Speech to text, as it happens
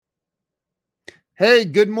Hey,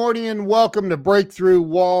 good morning and welcome to Breakthrough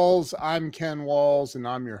Walls. I'm Ken Walls and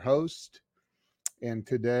I'm your host. And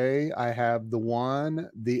today I have the one,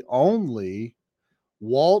 the only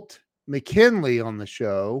Walt McKinley on the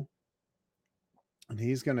show. And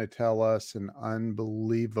he's going to tell us an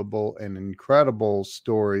unbelievable and incredible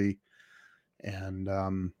story. And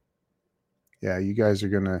yeah, you guys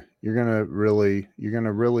are you're gonna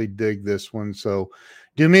really dig this one. So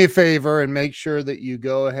do me a favor and make sure that you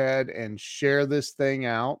go ahead and share this thing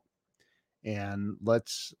out. And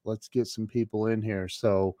let's get some people in here.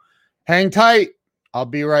 So hang tight. I'll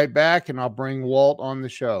be right back and I'll bring Walt on the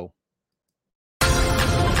show.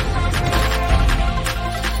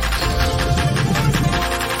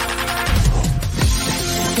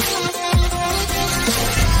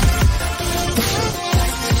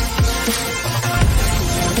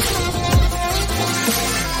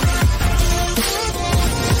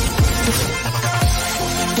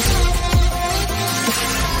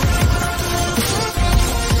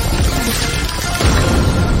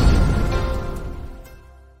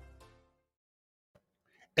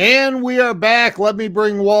 And we are back. Let me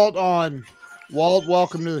bring Walt on. Walt,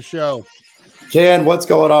 welcome to the show. Ken, what's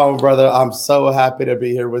going on, brother? I'm so happy to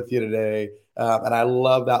be here with you today. And I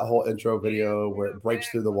love that whole intro video where it breaks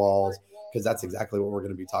through the walls, because that's exactly what we're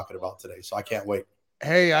going to be talking about today. So I can't wait.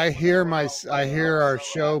 Hey, I hear our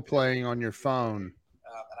show playing on your phone.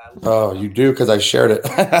 Oh, you do? Because I shared it.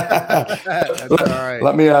 That's all right.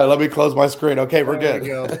 Let me close my screen. Okay, we're good.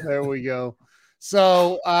 There we go.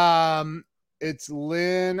 So it's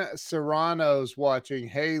Lynn Serrano's watching.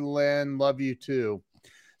 Hey, Lynn, love you too.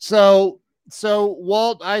 So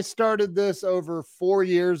Walt, I started this over 4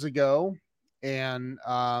 years ago, and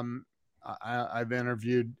I've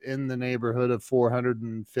interviewed in the neighborhood of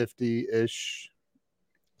 450-ish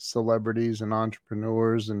celebrities and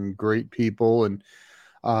entrepreneurs and great people. And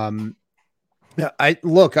I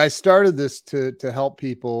started this to help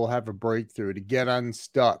people have a breakthrough, to get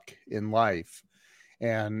unstuck in life.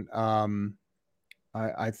 And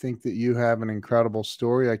I think that you have an incredible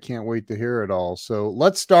story. I can't wait to hear it all. So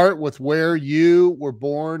let's start with where you were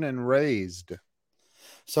born and raised.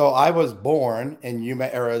 So I was born in Yuma,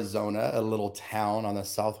 Arizona, a little town on the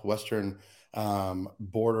southwestern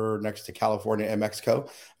border next to California and Mexico.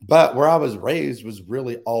 But where I was raised was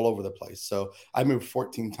really all over the place. So I moved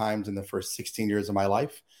 14 times in the first 16 years of my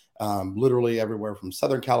life, literally everywhere from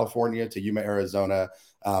Southern California to Yuma, Arizona,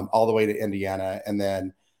 all the way to Indiana. And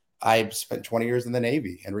then I spent 20 years in the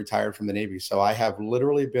Navy and retired from the Navy. So I have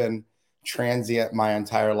literally been transient my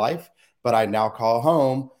entire life, but I now call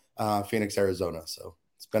home Phoenix, Arizona. So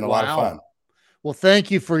it's been a lot of fun. Well,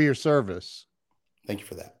 thank you for your service. Thank you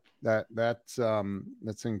for that.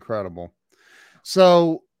 That's incredible.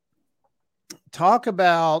 So talk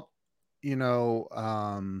about, it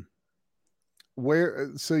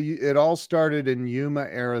all started in Yuma,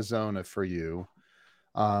 Arizona for you.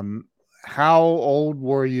 How old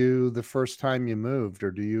were you the first time you moved,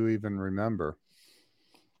 or do you even remember?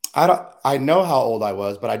 I know how old I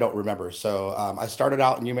was, but I don't remember. So I started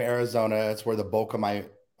out in Yuma, Arizona. It's where the bulk of my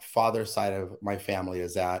father's side of my family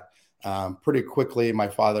is at. Pretty quickly, my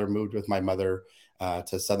father moved with my mother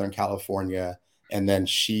to Southern California. And then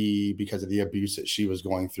because of the abuse that she was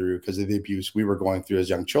going through, because of the abuse we were going through as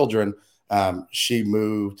young children, she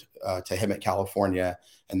moved to Hemet, California.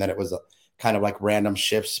 And then it was kind of like random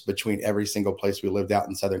shifts between every single place we lived out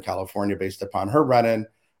in Southern California based upon her run-in,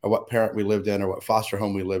 or what parent we lived in, or what foster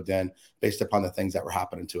home we lived in, based upon the things that were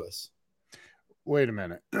happening to us. Wait a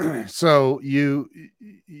minute. So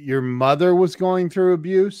your mother was going through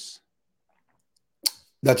abuse?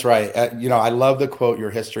 That's right. I love the quote, "Your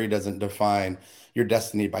history doesn't define your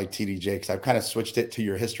destiny," by TD Jakes. I've kind of switched it to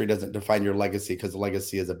 "Your history doesn't define your legacy," because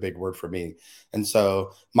legacy is a big word for me. And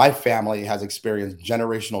so my family has experienced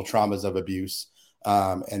generational traumas of abuse.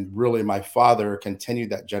 And really, my father continued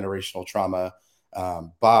that generational trauma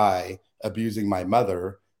by abusing my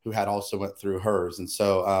mother, who had also went through hers. And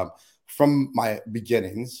so from my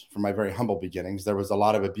very humble beginnings, there was a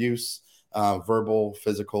lot of abuse, verbal,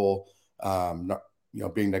 physical,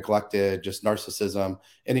 being neglected, just narcissism,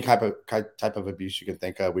 any type of abuse you can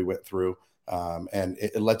think of, we went through. And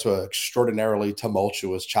it led to an extraordinarily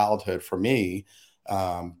tumultuous childhood for me.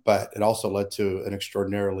 But it also led to an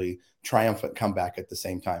extraordinarily triumphant comeback at the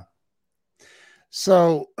same time.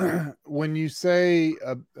 So when you say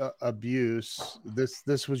abuse,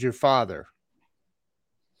 this was your father?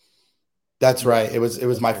 That's right. It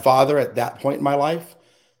was my father at that point in my life,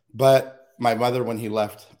 but my mother, when she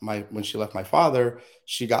left my father,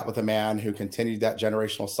 she got with a man who continued that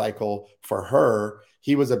generational cycle for her.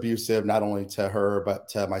 He was abusive, not only to her, but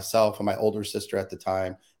to myself and my older sister at the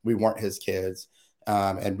time. We weren't his kids.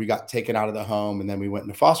 And we got taken out of the home, and then we went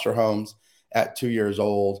into foster homes at 2 years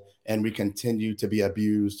old, and we continued to be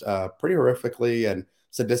abused pretty horrifically and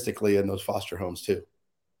sadistically in those foster homes too.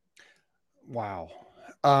 Wow.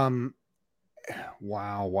 Um,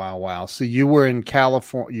 wow. So you were in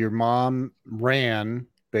California. Your mom ran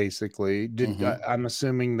basically. Hmm. I'm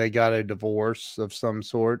assuming they got a divorce of some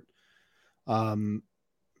sort. Um,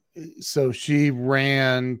 so she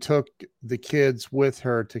ran, took the kids with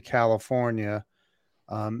her to California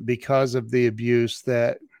because of the abuse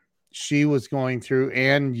that she was going through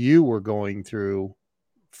and you were going through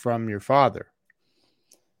from your father.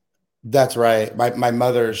 That's right. My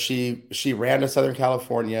mother, she ran to Southern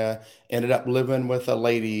California, ended up living with a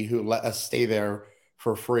lady who let us stay there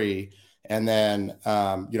for free. And then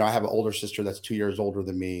I have an older sister that's 2 years older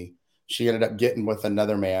than me. She ended up getting with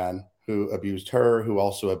another man who abused her, who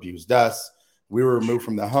also abused us. We were removed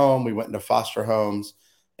from the home. We went into foster homes,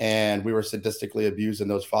 and we were sadistically abused in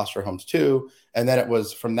those foster homes too. And then it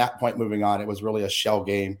was from that point moving on, it was really a shell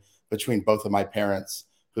game between both of my parents,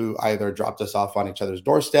 who either dropped us off on each other's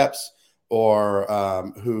doorsteps, or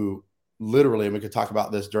who literally, and we could talk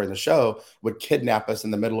about this during the show, would kidnap us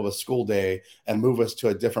in the middle of a school day and move us to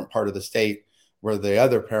a different part of the state where the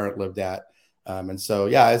other parent lived at. And so,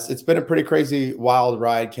 yeah, it's been a pretty crazy, wild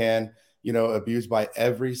ride, Ken. Abused by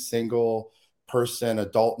every single person,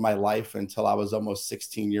 adult in my life until I was almost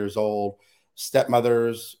 16 years old.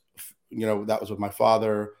 Stepmothers, that was with my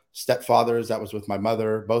father. Stepfathers, that was with my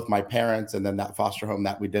mother, both my parents, and then that foster home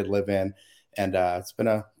that we did live in. And it's been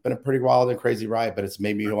a pretty wild and crazy ride, but it's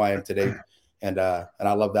made me who I am today, and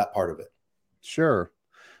I love that part of it. Sure.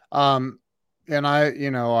 Um, and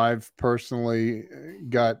I've personally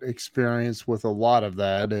got experience with a lot of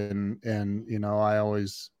that. And,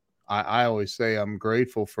 I always say I'm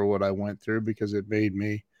grateful for what I went through because it made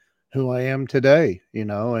me who I am today,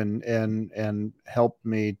 and helped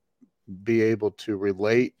me be able to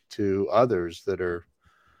relate to others that are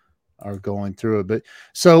going through it. But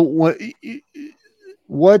so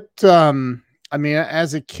I mean,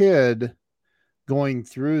 as a kid, going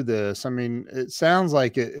through this? I mean, it sounds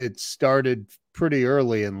like it started pretty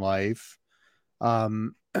early in life.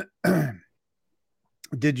 Um,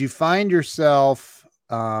 did you find yourself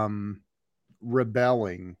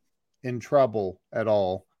rebelling, in trouble at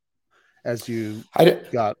all as you I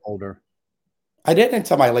did, got older? I didn't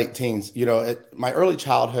until my late teens. My early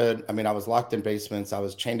childhood, I mean, I was locked in basements. I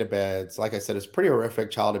was chained to beds. Like I said, it's pretty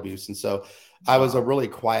horrific child abuse. And so I was a Wow. really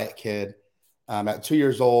quiet kid. At 2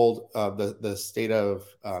 years old, the state of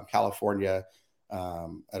California,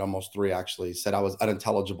 at almost three, actually, said I was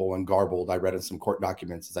unintelligible and garbled. I read in some court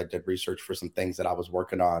documents as I did research for some things that I was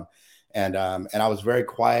working on. And I was very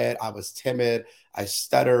quiet. I was timid. I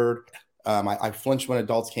stuttered. I flinched when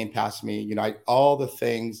adults came past me. All the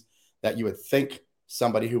things that you would think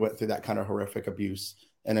somebody who went through that kind of horrific abuse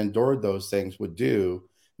and endured those things would do.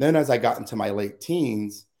 Then, as I got into my late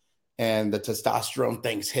teens and the testosterone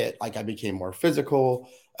things hit, like I became more physical,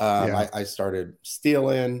 Yeah. I started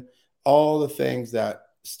stealing, all the things that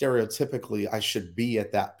stereotypically I should be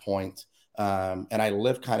at that point. And I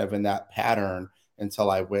lived kind of in that pattern until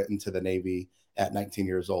I went into the Navy at 19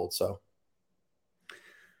 years old. So,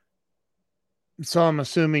 So I'm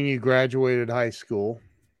assuming you graduated high school.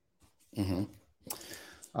 mm-hmm.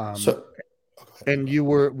 Um, so and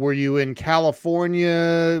were you in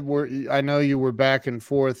California? I know you were back and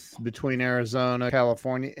forth between Arizona,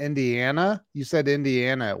 California, Indiana. You said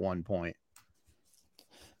Indiana at one point.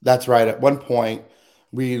 That's right. At one point,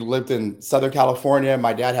 we lived in Southern California.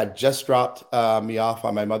 My dad had just dropped me off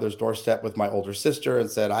on my mother's doorstep with my older sister and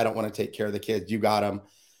said, I don't want to take care of the kids. You got them.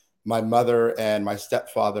 My mother and my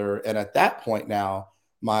stepfather. And at that point now,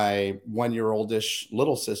 my 1 year oldish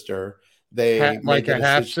little sister, they made Like the a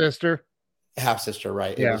half decision. sister. Half sister,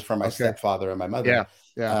 right? It Yeah. was from my Okay. stepfather and my mother. Yeah.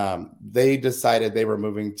 Yeah. They decided they were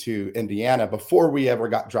moving to Indiana before we ever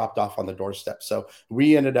got dropped off on the doorstep. So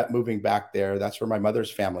we ended up moving back there. That's where my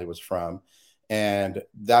mother's family was from. And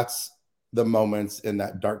that's the moments in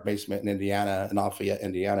that dark basement in Indiana, in Lafayette,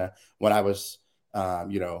 Indiana, when I was,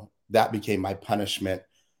 that became my punishment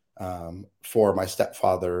for my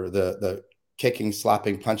stepfather. The kicking,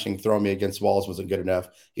 slapping, punching, throwing me against walls wasn't good enough.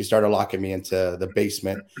 He started locking me into the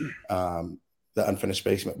basement, the unfinished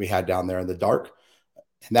basement we had down there in the dark.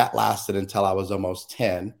 And that lasted until I was almost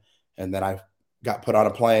 10. And then I got put on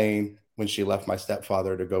a plane when she left my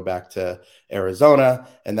stepfather to go back to Arizona.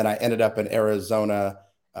 And then I ended up in Arizona,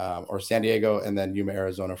 or San Diego, and then Yuma,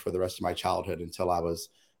 Arizona for the rest of my childhood until I was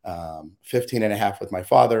 15 and a half with my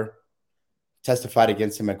father, testified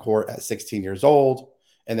against him in court at 16 years old,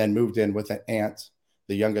 and then moved in with an aunt,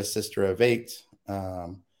 the youngest sister of eight.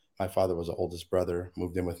 My father was the oldest brother,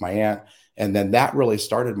 moved in with my aunt. And then that really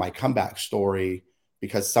started my comeback story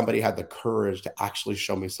because somebody had the courage to actually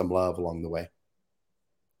show me some love along the way.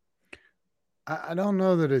 I don't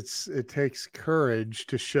know that it takes courage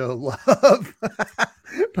to show love,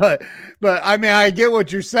 but I mean I get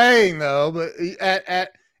what you're saying though. But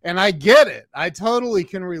at and I get it. I totally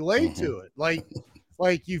can relate Mm-hmm. to it.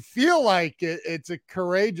 Like you feel like it's a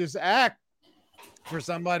courageous act for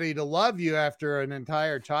somebody to love you after an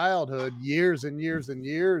entire childhood, years and years and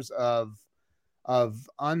years of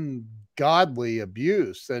ungodly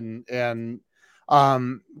abuse and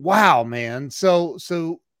wow, man.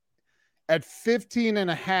 So at 15 and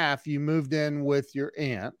a half, you moved in with your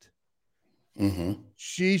aunt. Mm-hmm.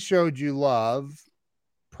 She showed you love,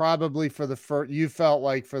 probably for the first, you felt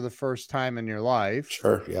like for the first time in your life.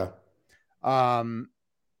 Sure. Yeah. Um,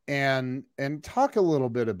 and talk a little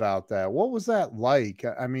bit about that. What was that like?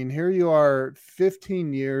 I mean, here you are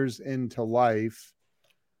 15 years into life,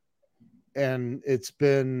 and it's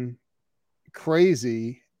been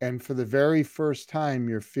crazy. And for the very first time,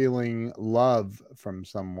 you're feeling love from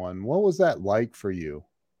someone. What was that like for you?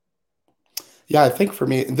 Yeah, I think for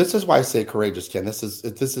me, and this is why I say courageous, Ken. This is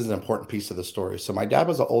an important piece of the story. So my dad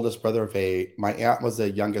was the oldest brother of eight. My aunt was the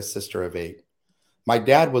youngest sister of eight. My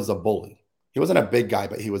dad was a bully. He wasn't a big guy,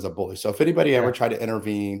 but he was a bully. So if anybody ever Yeah. tried to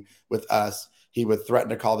intervene with us, he would threaten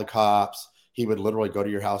to call the cops. He would literally go to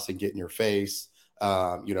your house and get in your face,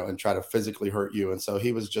 and try to physically hurt you. And so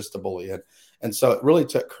he was just a bully. And so it really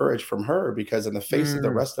took courage from her because in the face of the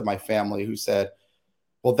Mm, rest of my family who said,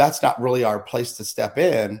 well, that's not really our place to step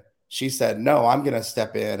in. She said, no, I'm going to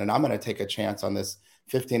step in and I'm going to take a chance on this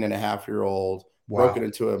 15-and-a-half-year-old broken wow.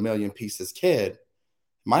 into a million pieces kid.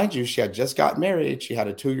 Mind you, she had just got married. She had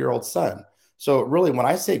a 2-year-old son. So really, when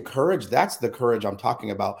I say courage, that's the courage I'm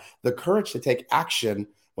talking about. The courage to take action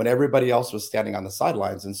when everybody else was standing on the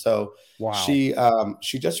sidelines. And so Wow.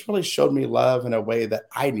 she just really showed me love in a way that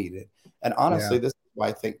I needed. And Yeah. honestly, this is why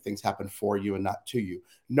I think things happen for you and not to you.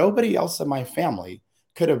 Nobody else in my family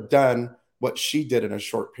could have done what she did in a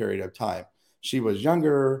short period of time. She was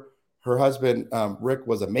younger. Her husband, Rick,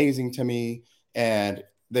 was amazing to me. And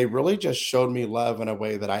they really just showed me love in a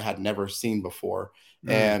way that I had never seen before.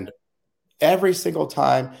 Mm, And every single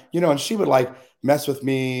time, and she would like mess with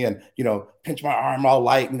me and, pinch my arm all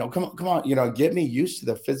light, come on, get me used to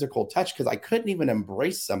the physical touch because I couldn't even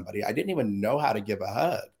embrace somebody. I didn't even know how to give a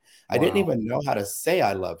hug. I didn't wow. even know how to say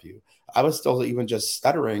I love you. I was still even just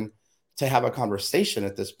stuttering to have a conversation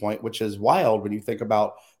at this point, which is wild when you think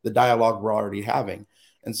about the dialogue we're already having.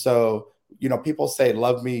 And so, people say,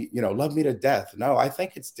 love me to death. No, I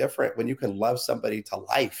think it's different when you can love somebody to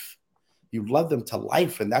life. You love them to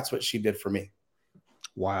life. And that's what she did for me.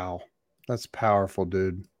 Wow. That's powerful,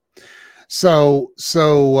 dude. So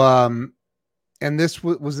and this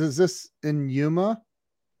was is this in Yuma?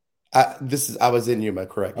 I was in Yuma,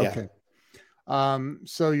 correct? Yeah. Okay.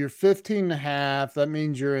 So you're 15 and a half. That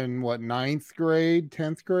means you're in what, ninth grade,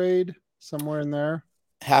 10th grade, somewhere in there?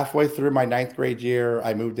 Halfway through my ninth grade year,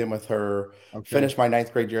 I moved in with her, Okay. finished my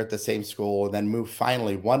ninth grade year at the same school, and then moved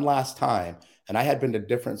finally one last time. And I had been to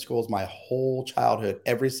different schools my whole childhood,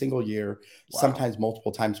 every single year, Wow. sometimes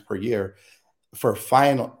multiple times per year.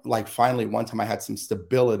 Finally, one time I had some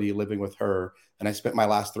stability living with her, and I spent my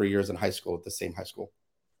last 3 years in high school at the same high school.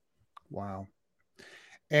 Wow.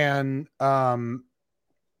 And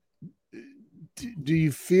do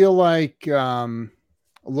you feel like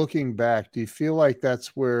looking back, do you feel like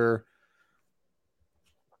that's where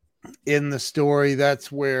in the story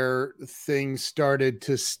that's where things started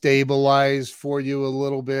to stabilize for you a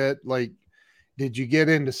little bit? Like, did you get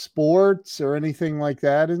into sports or anything like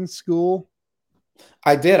that in school?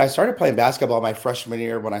 I did. I started playing basketball my freshman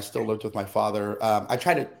year when I still lived with my father. I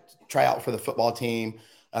tried to try out for the football team.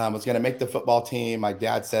 Was going to make the football team. My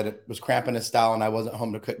dad said it was cramping his style, and I wasn't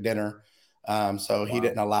home to cook dinner, so he Wow.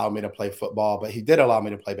 didn't allow me to play football. But he did allow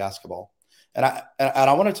me to play basketball. And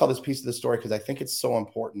I want to tell this piece of the story because I think it's so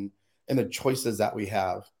important in the choices that we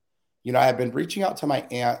have. I had been reaching out to my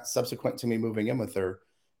aunt subsequent to me moving in with her,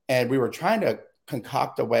 and we were trying to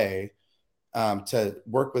concoct a way to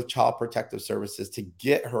work with Child Protective Services to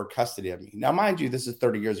get her custody of me. Now, mind you, this is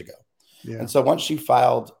 30 years ago. Yeah. And so once she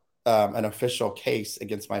filed an official case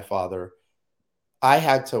against my father, I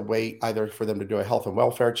had to wait either for them to do a health and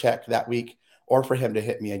welfare check that week or for him to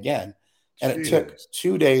hit me again. And it took Jeez.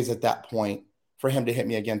 2 days at that point for him to hit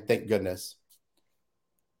me again. Thank goodness.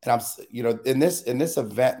 And in this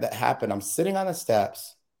event that happened, I'm sitting on the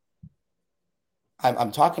steps.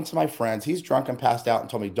 I'm talking to my friends. He's drunk and passed out and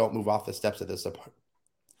told me, don't move off the steps of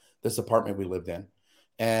this apartment we lived in.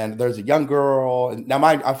 And there's a young girl, and now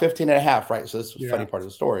I'm 15 and a half, right? So this was a Yeah. funny part of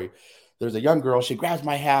the story. There's a young girl, she grabs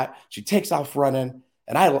my hat, she takes off running,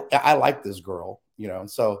 and I like this girl,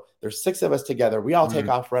 and so there's 6 of us together. We all take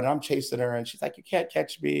off running. I'm chasing her, and she's like, "You can't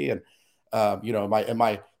catch me." And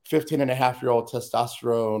my 15 and a half year old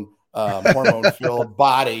testosterone hormone filled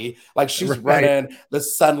body, like she's Right. running, the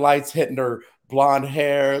sunlight's hitting her blonde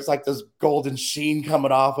hair. It's like this golden sheen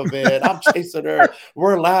coming off of it. I'm chasing her.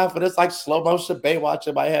 We're laughing. It's like slow motion Baywatch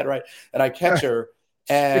in my head, right? And I catch her,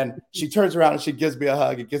 and she turns around and she gives me a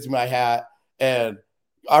hug and gives me my hat. And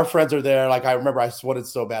our friends are there. Like, I remember I wanted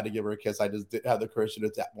so bad to give her a kiss. I just didn't have the courage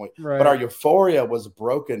at that point. But our Right. euphoria was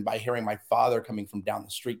broken by hearing my father coming from down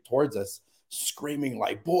the street towards us, screaming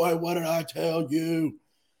like, "Boy, what did I tell you?"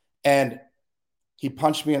 And he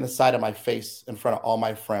punched me in the side of my face in front of all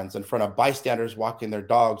my friends, in front of bystanders walking their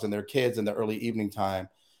dogs and their kids in the early evening time,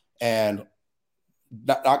 and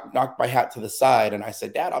knocked my hat to the side. And I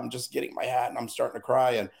said, "Dad, I'm just getting my hat," and I'm starting to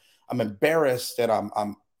cry, and I'm embarrassed, and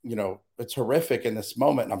I'm it's horrific in this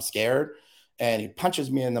moment, and I'm scared. And he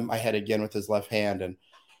punches me in my head again with his left hand, and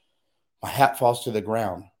my hat falls to the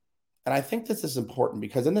ground. And I think this is important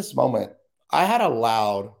because in this moment, I had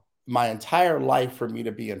allowed my entire life for me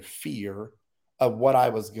to be in fear of what I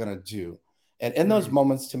was going to do. And in those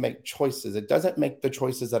moments to make choices, it doesn't make the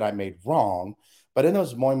choices that I made wrong, but in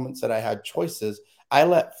those moments that I had choices, I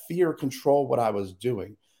let fear control what I was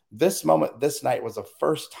doing. This moment, this night was the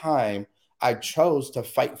first time I chose to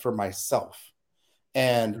fight for myself.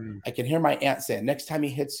 And I can hear my aunt saying, "Next time he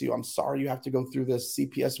hits you, I'm sorry you have to go through this.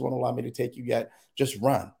 CPS won't allow me to take you yet. Just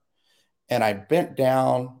run." And I bent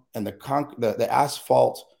down, and the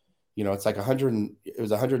asphalt, it's like 100. It was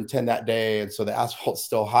 110 that day, and so the asphalt's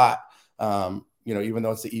still hot. Even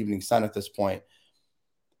though it's the evening sun at this point.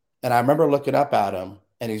 And I remember looking up at him,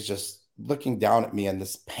 and he's just looking down at me, and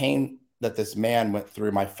this pain that this man went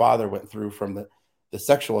through, my father went through from the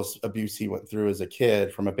sexual abuse he went through as a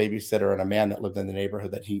kid from a babysitter and a man that lived in the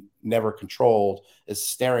neighborhood that he never controlled, is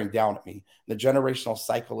staring down at me. The generational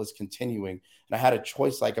cycle is continuing. And I had a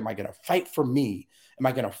choice, like, am I going to fight for me? Am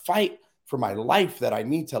I going to fight for my life that I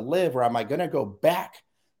need to live? Or am I going to go back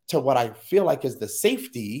to what I feel like is the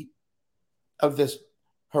safety of this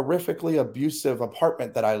horrifically abusive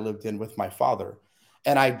apartment that I lived in with my father?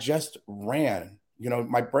 And I just ran.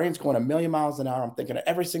 My brain's going a million miles an hour. I'm thinking of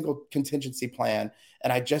every single contingency plan,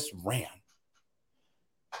 and I just ran.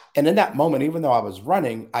 And in that moment, even though I was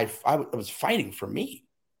running, I was fighting for me.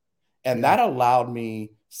 And Yeah. that allowed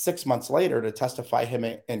me 6 months later to testify him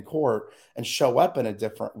in court and show up in a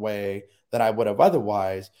different way than I would have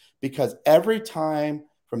otherwise, because every time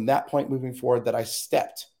from that point moving forward that I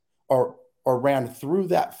stepped or ran through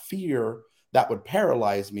that fear that would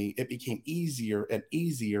paralyze me, it became easier and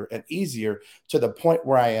easier and easier to the point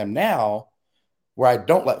where I am now, where I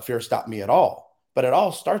don't let fear stop me at all. But it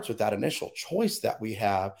all starts with that initial choice that we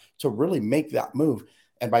have to really make that move.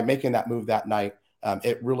 And by making that move that night,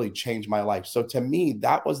 it really changed my life. So to me,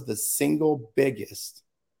 that was the single biggest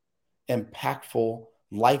impactful,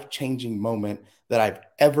 life-changing moment that I've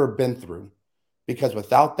ever been through. Because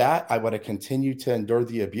without that, I would have continued to endure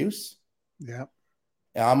the abuse. Yeah.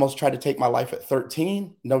 I almost tried to take my life at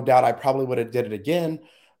 13. No doubt I probably would have did it again,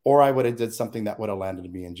 or I would have did something that would have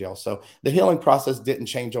landed me in jail. So the healing process didn't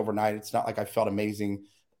change overnight. It's not like I felt amazing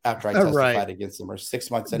after I Right. testified against him, or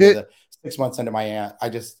 6 months into Did the 6 months into my aunt.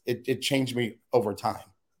 It changed me over time.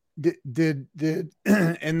 did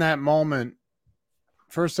in that moment,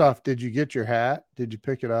 first off, did you get your hat? Did you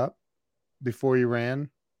pick it up before you ran?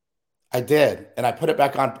 I did, and I put it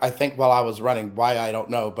back on, I think, while I was running. Why, I don't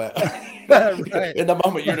know, but Right. in the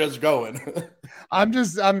moment you're just going.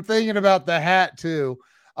 I'm thinking about the hat too.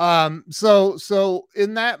 So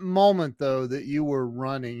in that moment though that you were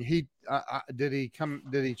running, did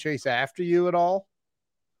he chase after you at all?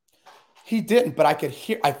 He didn't, but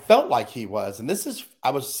I felt like he was. And I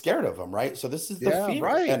was scared of him, right? So this is the Yeah, fear.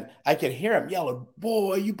 right. And I could hear him yelling,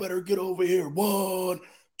 "Boy, you better get over here. 1,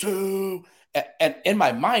 2." And in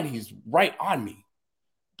my mind, he's right on me.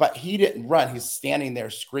 But he didn't run. He's standing there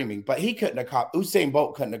screaming. But he couldn't have caught Usain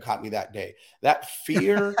Bolt couldn't have caught me that day. That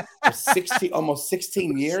fear of 16, almost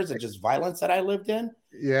 16 years of just violence that I lived in,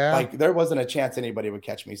 Yeah, like, there wasn't a chance anybody would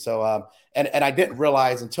catch me. So and I didn't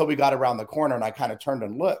realize until we got around the corner and I kind of turned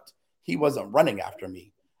and looked, he wasn't running after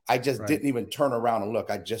me. I just right. didn't even turn around and look.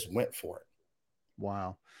 I just went for it.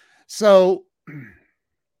 Wow. So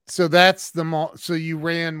so that's so you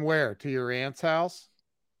ran where? To your aunt's house?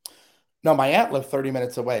 No, my aunt lived 30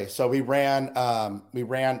 minutes away. So we ran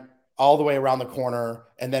all the way around the corner,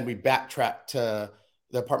 and then we backtracked to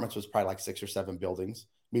the apartments was probably like 6 or 7 buildings.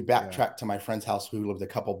 We Yeah. backtracked to my friend's house who lived a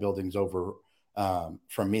couple buildings over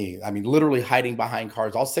from me. I mean, literally hiding behind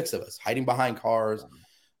cars, all six of us hiding behind cars,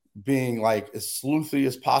 being like as sleuthy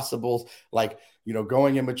as possible, like,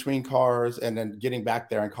 going in between cars and then getting back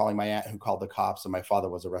there and calling my aunt, who called the cops, and my father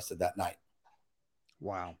was arrested that night.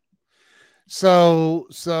 Wow. So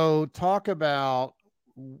talk about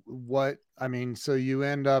what I mean. So you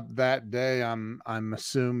end up that day. I'm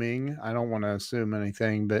assuming, I don't want to assume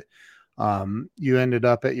anything, but you ended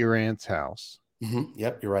up at your aunt's house. Mm-hmm.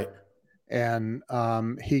 Yep, you're right. And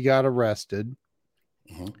he got arrested.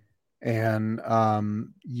 Mm-hmm. And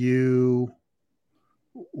you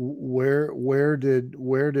where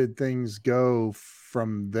did things go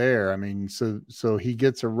from there? I mean, so he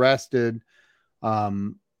gets arrested.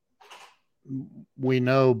 Um, we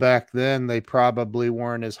know back then they probably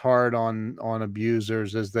weren't as hard on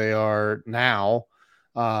abusers as they are now.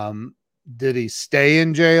 Um, did he stay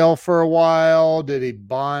in jail for a while? Did he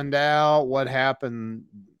bond out? What happened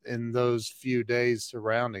in those few days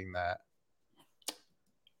surrounding that?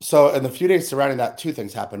 So in the few days surrounding that, two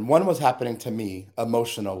things happened. One was happening to me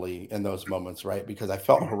emotionally in those moments, right? Because I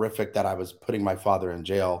felt horrific that I was putting my father in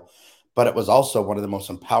jail, but it was also one of the most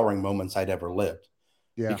empowering moments I'd ever lived,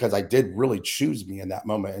 Yeah, because I did really choose me in that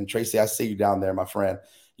moment. And Tracy, I see you down there, my friend.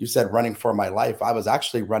 You said running for my life. I was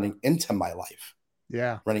actually running into my life,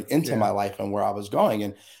 yeah, running into yeah. my life and where I was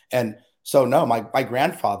going. And so no, my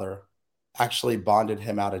grandfather actually bonded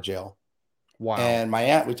him out of jail. Wow. And my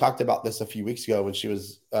aunt, we talked about this a few weeks ago when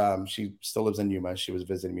she still lives in Yuma. She was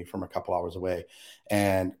visiting me from a couple hours away.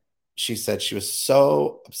 And she said she was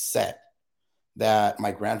so upset that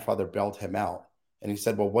my grandfather bailed him out. And he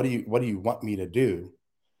said, well, what do you want me to do?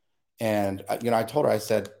 And, I told her, I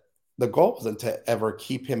said, the goal wasn't to ever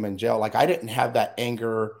keep him in jail. Like, I didn't have that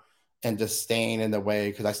anger and disdain in the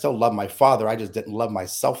way, because I still love my father. I just didn't love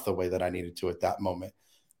myself the way that I needed to at that moment,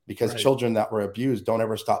 because Right. children that were abused don't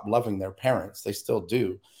ever stop loving their parents. They still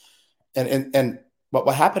do. And but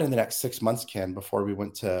what happened in the next 6 months, Ken, before we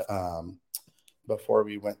went to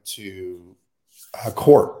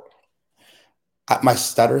court, my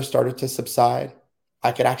stutter started to subside.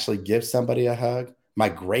 I could actually give somebody a hug. My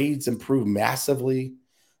grades improved massively.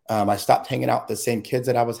 I stopped hanging out with the same kids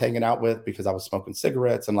that I was hanging out with, because I was smoking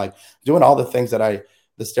cigarettes and like doing all the things that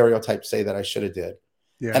the stereotypes say that I should have did.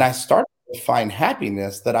 And Yeah. I started to find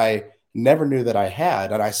happiness that I never knew that I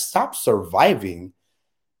had. And I stopped surviving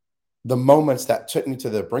the moments that took me to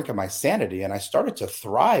the brink of my sanity. And I started to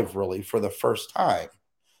thrive really for the first time,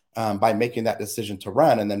 by making that decision to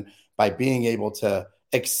run. And then by being able to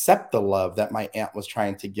accept the love that my aunt was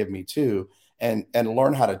trying to give me too, and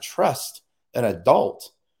learn how to trust an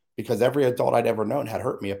adult, because every adult I'd ever known had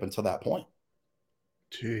hurt me up until that point.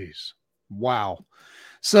 Jeez. Wow.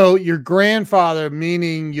 So your grandfather,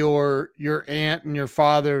 meaning your aunt and your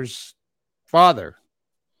father's father.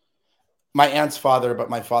 My aunt's father, but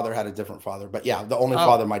my father had a different father. But yeah, the only Oh,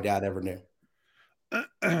 father my dad ever knew.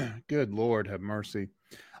 good Lord, have mercy.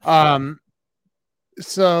 Um,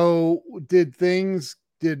 so did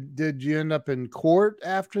you end up in court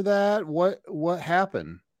after that? What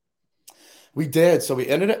happened? We did. So we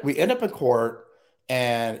end up in court,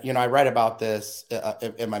 and I write about this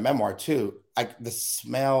in my memoir too. The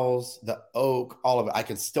smells, the oak, all of it. I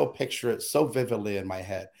can still picture it so vividly in my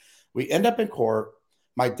head. We end up in court.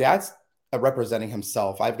 My dad's representing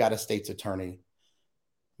himself. I've got a state's attorney.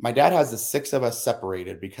 My dad has the six of us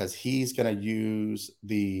separated because he's going to use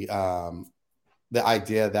the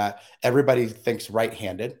idea that everybody thinks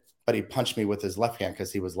right-handed, but he punched me with his left hand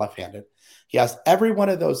because he was left-handed. He asked every one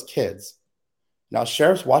of those kids. Now,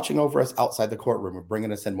 sheriff's watching over us outside the courtroom and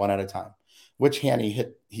bringing us in one at a time, which hand he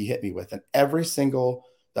hit me with. And the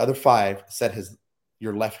other five said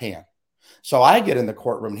your left hand. So I get in the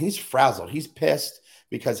courtroom and he's frazzled. He's pissed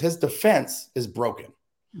because his defense is broken.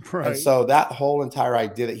 And Right. so that whole entire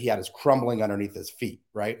idea that he had is crumbling underneath his feet,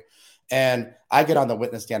 right? And I get on the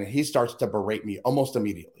witness stand and he starts to berate me almost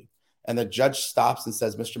immediately. And the judge stops and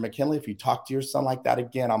says, Mr. McKinley, if you talk to your son like that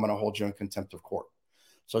again, I'm going to hold you in contempt of court.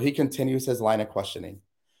 So he continues his line of questioning.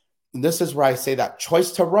 And this is where I say that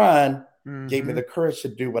choice to run gave me Mm-hmm. the courage to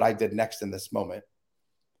do what I did next in this moment.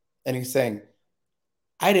 And he's saying,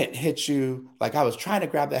 I didn't hit you. Like, I was trying to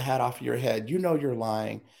grab the hat off of your head. You know you're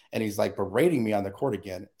lying. And he's like berating me on the court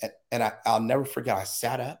again. And I'll never forget, I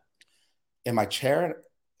sat up in my chair,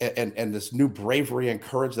 and this new bravery and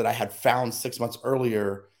courage that I had found 6 months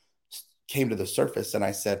earlier came to the surface. And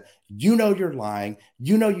I said, you know you're lying.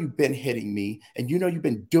 You know you've been hitting me. And you know you've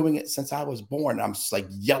been doing it since I was born. And I'm just like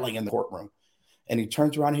yelling in the courtroom. And he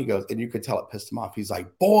turns around and he goes, and you could tell it pissed him off. He's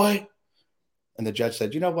like, boy. And the judge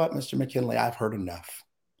said, you know what, Mr. McKinley, I've heard enough.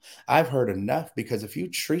 I've heard enough, because if you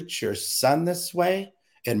treat your son this way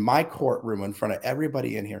in my courtroom in front of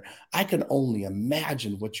everybody in here. I can only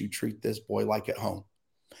imagine what you treat this boy like at home.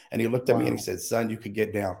 And he looked at me and he Wow. said, son, you could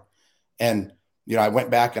get down. And, I went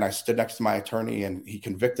back and I stood next to my attorney, and he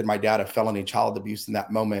convicted my dad of felony child abuse in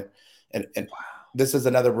that moment. And this is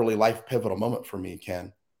another really life pivotal moment for me,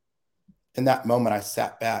 Ken. In that moment, I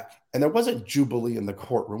sat back, and there wasn't jubilee in the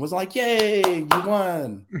courtroom. It was like, yay, you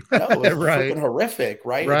won. No, it was Right. freaking horrific,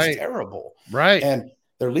 right? It's Right. terrible. Right. And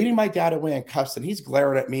they're leading my dad away in cuffs, and he's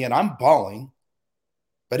glaring at me, and I'm bawling.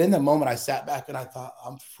 But in the moment, I sat back and I thought,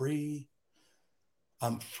 I'm free.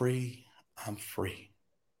 I'm free. I'm free.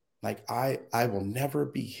 Like I will never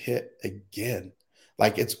be hit again.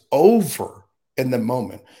 Like it's over in the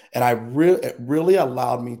moment. And it really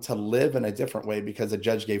allowed me to live in a different way, because the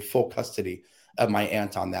judge gave full custody of my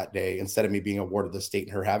aunt on that day. Instead of me being awarded the state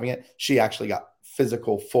and her having it, she actually got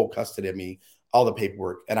physical full custody of me, all the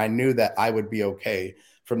paperwork. And I knew that I would be okay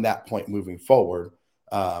from that point moving forward.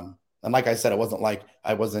 And like I said, it wasn't like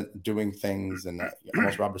I wasn't doing things and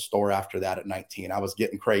almost robbed a store after that at 19. I was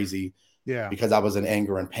getting crazy, Yeah. because I was in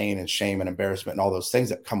anger and pain and shame and embarrassment and all those things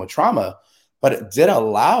that come with trauma. But it did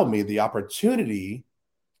allow me the opportunity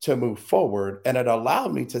to move forward. And it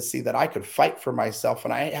allowed me to see that I could fight for myself.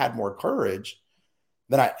 And I had more courage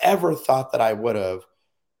than I ever thought that I would have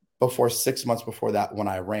before 6 months before that, when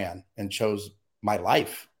I ran and chose my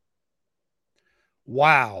life.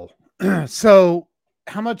 Wow. So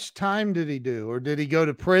how much time did he do? Or did he go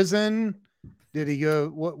to prison? Did he go,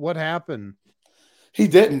 what happened? He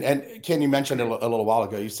didn't. And Ken, you mentioned a little while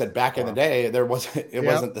ago, you said back in the Wow. day, it Yep.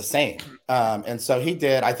 wasn't the same. And so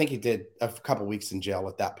I think he did a couple weeks in jail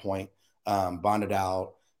at that point, bonded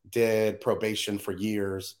out, did probation for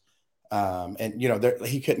years. And,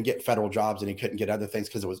 he couldn't get federal jobs and he couldn't get other things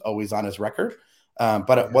because it was always on his record.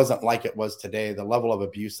 But it wasn't like it was today. The level of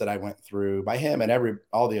abuse that I went through by him and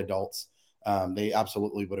all the adults, they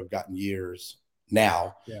absolutely would have gotten years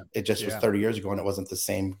now. Yeah. It just was 30 years ago, and it wasn't the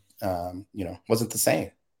same. Wasn't the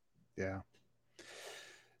same. Yeah.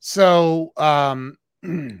 So,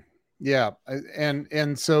 yeah.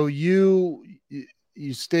 And so you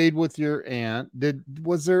stayed with your aunt.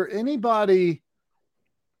 Was there anybody,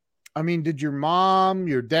 I mean, did your mom,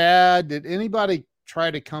 your dad, did anybody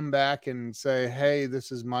try to come back and say, hey,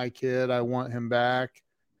 this is my kid, I want him back?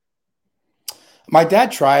 My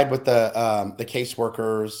dad tried with the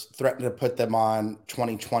caseworkers, threatened to put them on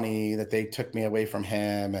 2020, that they took me away from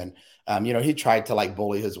him. And, he tried to like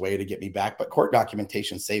bully his way to get me back, but court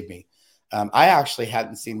documentation saved me. I actually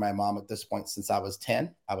hadn't seen my mom at this point since I was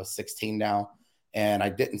 10. I was 16 now. And I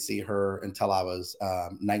didn't see her until I was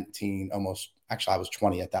 19, actually I was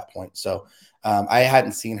 20 at that point. So I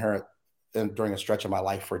hadn't seen her during a stretch of my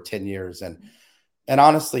life for 10 years. And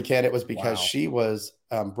honestly, Ken, it was because she was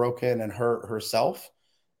broken and hurt herself.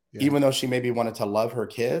 Yeah. Even though she maybe wanted to love her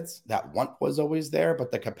kids, that want was always there,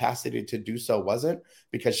 but the capacity to do so wasn't,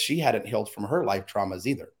 because she hadn't healed from her life traumas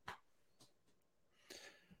either.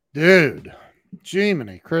 Dude,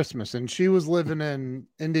 Jiminy Christmas. And she was living in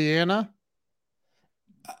Indiana?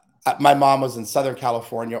 My mom was in Southern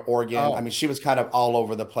California, Oregon. Oh. I mean, she was kind of all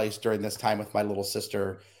over the place during this time with my little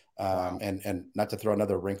sister. Wow. And not to throw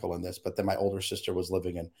another wrinkle in this, but then my older sister was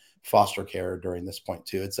living in foster care during this point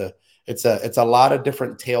too. It's a lot of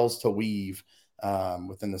different tales to weave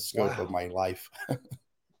within the scope of my life.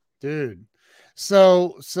 Dude.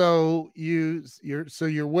 So you're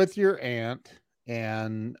with your aunt,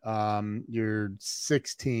 and you're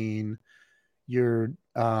 16.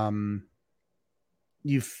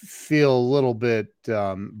 You feel a little bit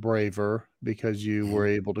braver because you were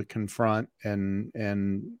able to confront and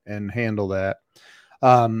handle that.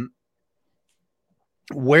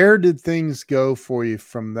 Where did things go for you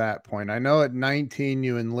from that point? I know at 19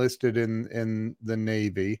 you enlisted in the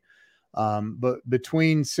Navy, but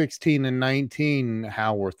between 16 and 19,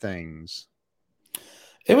 how were things?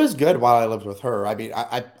 It was good while I lived with her. I mean,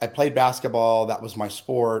 I played basketball. That was my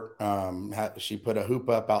sport. She put a hoop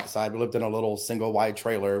up outside. We lived in a little single wide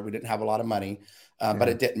trailer. We didn't have a lot of money, but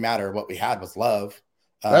it didn't matter. What we had was love.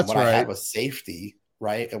 What I had was safety,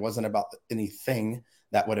 right? It wasn't about anything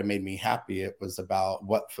that would have made me happy. It was about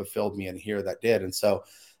what fulfilled me in here that did. And so,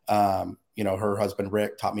 her husband,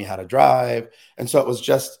 Rick, taught me how to drive. And so it was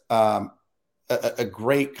just a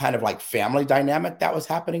great kind of like family dynamic that was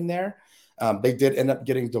happening there. They did end up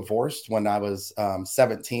getting divorced when I was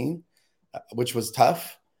 17, which was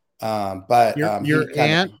tough. But your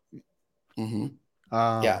aunt?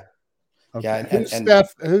 Yeah. Okay. Yeah.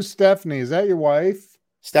 Who's Stephanie? Is that your wife?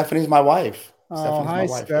 Stephanie's my wife. Oh, hi,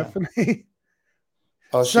 Stephanie. Yeah.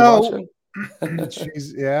 Oh, so,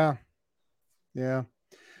 she's watching? Yeah.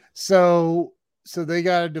 So so they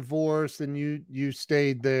got a divorce and you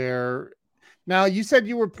stayed there. Now you said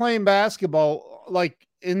you were playing basketball like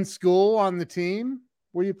in school on the team.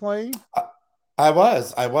 Were you playing? I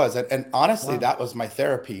was. And honestly, Wow. that was my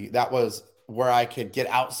therapy. That was where I could get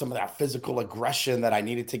out some of that physical aggression that I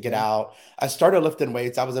needed to get Yeah. out. I started lifting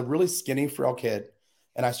weights. I was a really skinny, frail kid.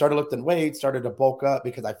 And I started lifting weights, started to bulk up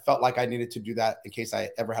because I felt like I needed to do that in case I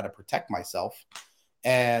ever had to protect myself.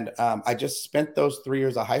 And I just spent those 3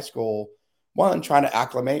 years of high school, one, trying to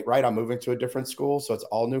acclimate, right? I'm moving to a different school. So it's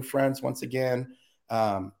all new friends once again.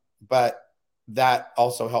 But that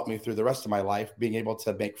also helped me through the rest of my life, being able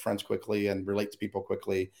to make friends quickly and relate to people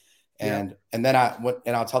quickly. Yeah. And then I went,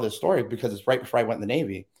 and I'll tell this story because it's right before I went in the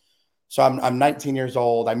Navy. So I'm 19 years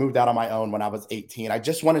old. I moved out on my own when I was 18. I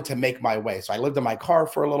just wanted to make my way. So I lived in my car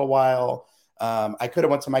for a little while. I could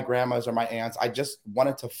have went to my grandma's or my aunt's. I just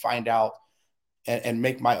wanted to find out and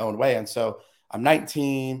make my own way. And so I'm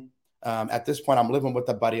 19. At this point, I'm living with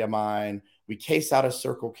a buddy of mine. We case out a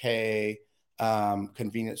Circle K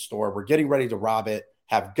convenience store. We're getting ready to rob it,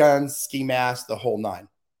 have guns, ski masks, the whole nine.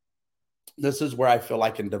 This is where I feel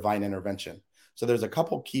like in divine intervention. So there's a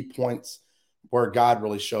couple key points where God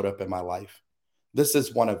really showed up in my life. This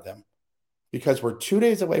is one of them because we're 2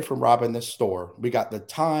 days away from robbing this store. We got the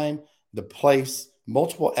time, the place,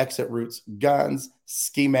 multiple exit routes, guns,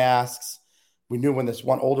 ski masks. We knew when this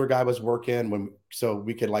one older guy was working, so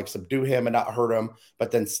we could like subdue him and not hurt him,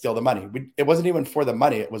 but then steal the money. It wasn't even for the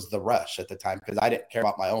money; it was the rush at the time because I didn't care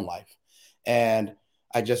about my own life, and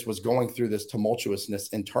I just was going through this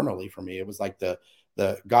tumultuousness internally for me. It was like the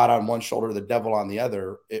God on one shoulder, the devil on the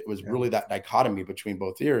other. It was Yeah. really that dichotomy between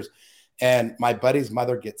both ears. And my buddy's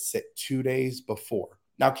mother gets sick 2 days before.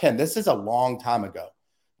 Now, Ken, this is a long time ago.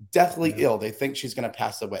 Deathly Yeah. ill. They think she's going to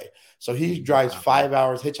pass away. So he drives Wow. 5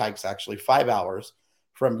 hours, hitchhikes actually 5 hours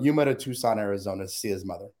from Yuma to Tucson, Arizona to see his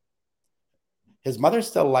mother. His mother's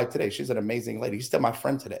still alive today. She's an amazing lady. He's still my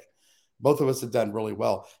friend today. Both of us have done really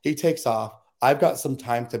well. He takes off. I've got some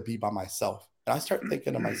time to be by myself. And I start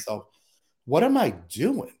thinking to myself, what am I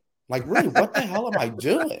doing? Like, really, what the hell am I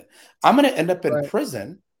doing? I'm going to end up in Right.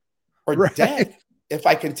 prison or Right. dead if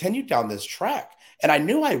I continue down this track. And I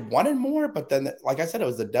knew I wanted more, but then, like I said, it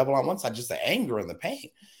was the devil on one side, just the anger and the pain.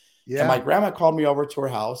 And my Yeah. grandma called me over to her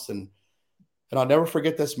house, and I'll never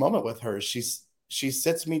forget this moment with her. She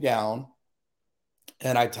sits me down,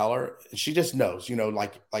 and I tell her, she just knows,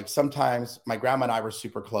 like sometimes my grandma and I were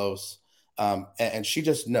super close. And she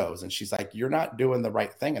just knows. And she's like, you're not doing the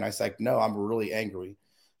right thing. And I was like, no, I'm really angry.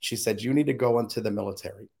 She said, you need to go into the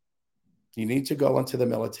military. You need to go into the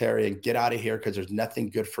military and get out of here because there's nothing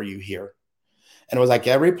good for you here. And it was like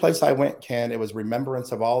every place I went, Ken, it was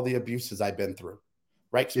remembrance of all the abuses I've been through,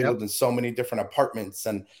 right? Because we Yep. lived in so many different apartments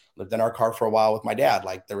and lived in our car for a while with my dad.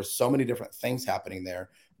 Like there was so many different things happening there.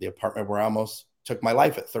 The apartment where I almost took my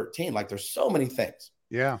life at 13. Like there's so many things.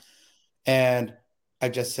 Yeah. And I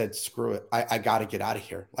just said, screw it. I got to get out of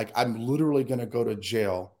here. Like I'm literally going to go to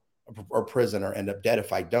jail or prison or end up dead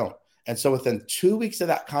if I don't. And so within 2 weeks of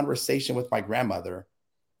that conversation with my grandmother,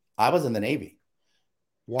 I was in the Navy.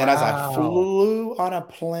 And as I Wow. flew on a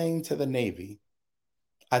plane to the Navy,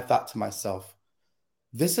 I thought to myself,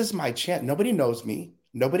 this is my chance. Nobody knows me.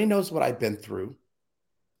 Nobody knows what I've been through.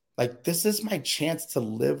 Like, this is my chance to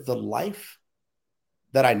live the life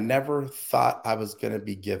that I never thought I was going to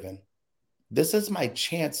be given. This is my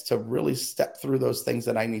chance to really step through those things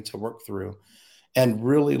that I need to work through and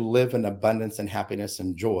really live in abundance and happiness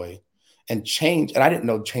and joy and change. And I didn't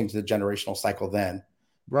know change the generational cycle then.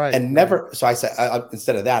 Right. And Right. never, so I said,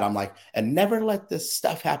 instead of that, I'm like, and never let this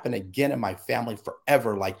stuff happen again in my family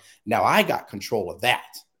forever. Like, now I got control of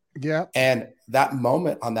that. Yeah. And that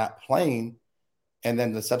moment on that plane, and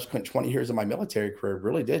then the subsequent 20 years of my military career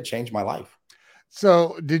really did change my life.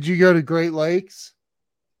 So did you go to Great Lakes?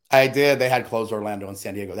 I did. They had closed Orlando and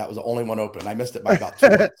San Diego. That was the only one open. I missed it by about 2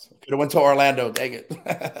 months. Could have went to Orlando. Dang it.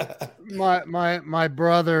 My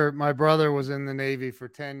brother was in the Navy for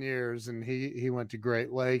 10 years and he went to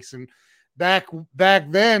Great Lakes, and back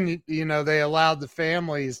then, they allowed the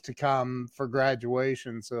families to come for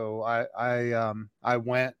graduation. So I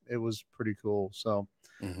went. It was pretty cool. So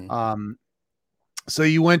Mhm. um so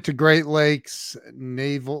you went to Great Lakes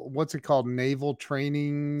Naval, what's it called? Naval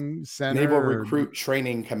Training Naval Center. Recruit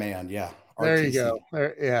Training Command. Yeah. There you go.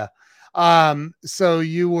 RTC. Yeah. So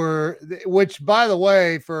you were, which by the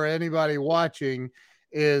way, for anybody watching,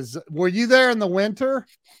 were you there in the winter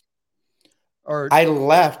or? I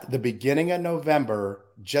left the beginning of November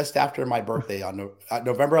just after my birthday. On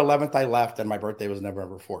November 11th, I left, and my birthday was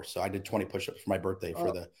November 4th. So I did 20 push-ups for my birthday for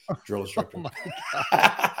Oh, the drill oh instructor. my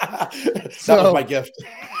God. That was So, my gift.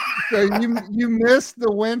 So you missed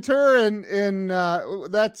the winter, and in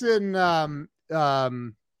that's in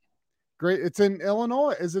great. It's in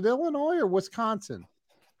Illinois. Is it Illinois or Wisconsin?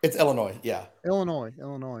 It's Illinois. Yeah. Illinois.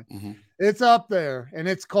 Mm-hmm. It's up there, and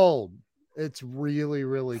it's cold. It's really,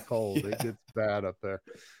 really cold. It Yeah. gets bad up there.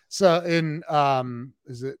 So in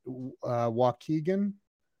is it Waukegan,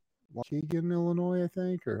 Illinois, I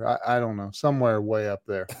think, or I don't know, somewhere way up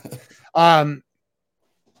there. Um,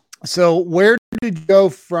 so where did you go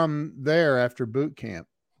from there after boot camp?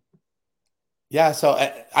 Yeah, so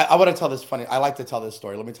I want to tell this funny. I like to tell this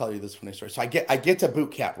story. Let me tell you this funny story. So I get to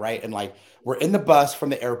boot camp, right? And like we're in the bus from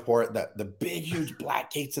the airport, the big huge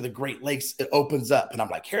black gates of the Great Lakes, it opens up, and I'm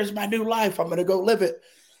like, here's my new life. I'm gonna go live it.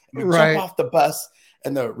 And we jump Right. off the bus,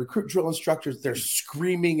 and the recruit drill instructors, they're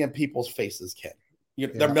screaming in people's faces, Ken.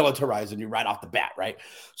 They're militarizing you right off the bat, right?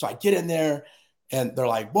 So I get in there, and they're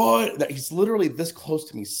like, boy, he's literally this close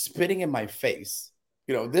to me, spitting in my face.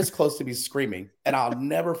 This close to me screaming. And I'll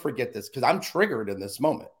never forget this because I'm triggered in this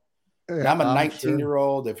moment. And Yeah, I'm a I'm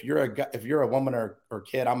 19-year-old. If you're a woman or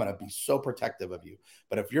kid, I'm going to be so protective of you.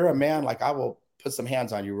 But if you're a man, like I will put some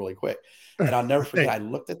hands on you really quick. And I'll never forget. I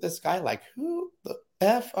looked at this guy like, who the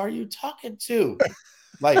F are you talking to?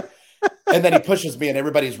 Like, and then he pushes me and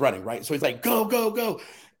everybody's running, right? So he's like, go, go, go.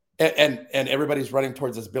 And everybody's running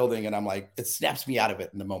towards this building. And I'm like, it snaps me out of it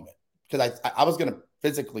in the moment. Because I was going to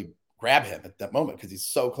physically grab him at that moment because he's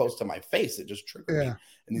so close to my face. It just triggered me.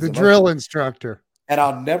 And the drill instructor. And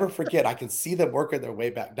I'll never forget, I can see them working their way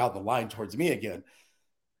back down the line towards me again.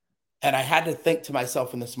 And I had to think to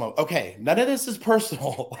myself in this moment, okay, none of this is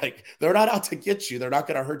personal. Like they're not out to get you. They're not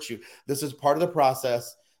going to hurt you. This is part of the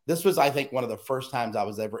process. This was, I think, one of the first times I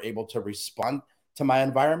was ever able to respond to my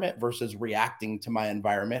environment versus reacting to my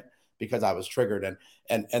environment because I was triggered.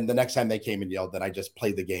 And the next time they came and yelled, then I just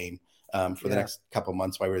played the game. For the next couple of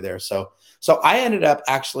months while we were there. So I ended up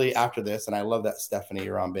actually after this, and I love that, Stephanie,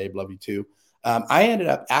 you're on, babe. Love you too. I ended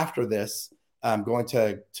up after this going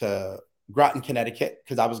to Groton, Connecticut,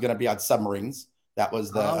 because I was going to be on submarines. That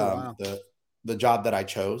was the job that I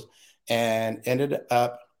chose, and ended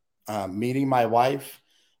up meeting my wife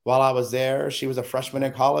while I was there. She was a freshman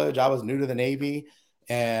in college. I was new to the Navy.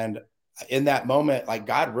 And in that moment, like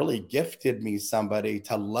God really gifted me somebody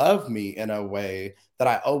to love me in a way that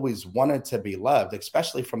I always wanted to be loved,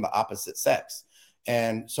 especially from the opposite sex.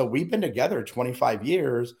 And so we've been together 25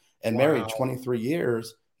 years and married 23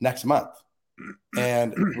 years next month.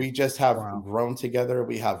 And we just have grown together.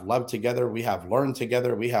 We have loved together. We have learned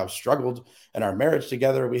together. We have struggled in our marriage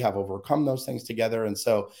together. We have overcome those things together. And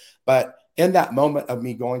so, but in that moment of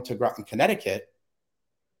me going to Groton, Connecticut,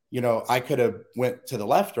 I could have went to the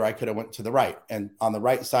left or I could have went to the right. And on the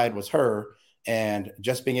right side was her. And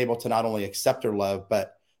just being able to not only accept her love,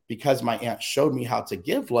 but because my aunt showed me how to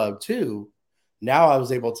give love too, now I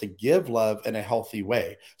was able to give love in a healthy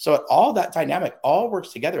way. So all that dynamic all works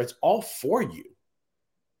together. It's all for you,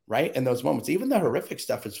 right? In those moments, even the horrific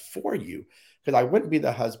stuff is for you, because I wouldn't be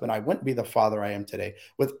the husband, I wouldn't be the father I am today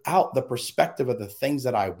without the perspective of the things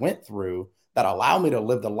that I went through that allow me to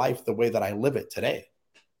live the life the way that I live it today.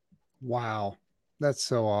 Wow. That's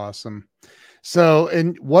so awesome. So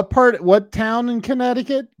in what town in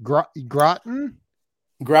Connecticut? Groton?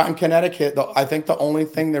 Groton, Connecticut. I think the only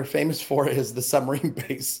thing they're famous for is the submarine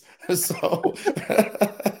base. So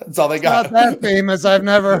that's all they got. Not that famous. I've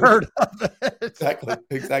never heard of it.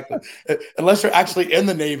 Exactly. Unless you're actually in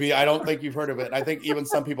the Navy, I don't think you've heard of it. I think even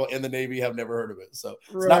some people in the Navy have never heard of it. So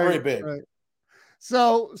it's not very big. Right.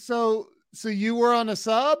 So you were on a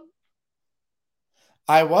sub?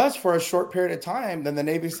 I was for a short period of time. Then the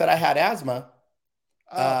Navy said I had asthma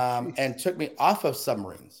and took me off of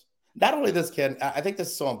submarines. Not only this, Ken, I think this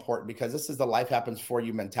is so important because this is the life happens for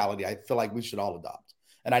you mentality I feel like we should all adopt.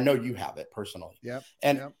 And I know you have it personally.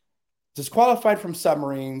 Disqualified from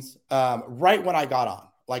submarines right when I got on.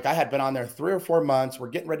 Like I had been on there 3 or 4 months. We're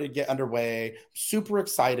getting ready to get underway. Super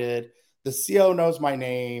excited. The CO knows my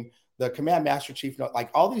name. The command master chief, like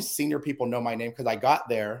all these senior people know my name because I got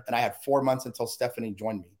there and I had 4 months until Stephanie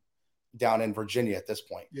joined me down in Virginia at this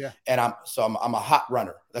point. Yeah. And I'm a hot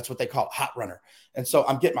runner. That's what they call it, hot runner. And so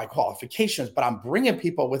I'm getting my qualifications, but I'm bringing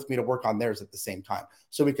people with me to work on theirs at the same time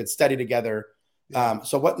so we could study together. Yeah.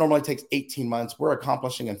 So what normally takes 18 months, we're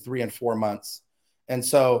accomplishing in 3 and 4 months. And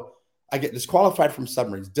so I get disqualified from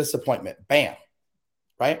submarines, disappointment, bam,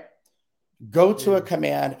 right? Go to a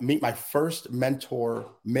command, meet my first mentor,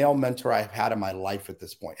 male mentor I've had in my life at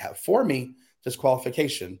this point. Have for me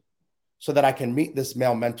disqualification so that I can meet this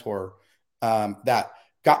male mentor that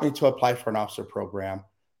got me to apply for an officer program.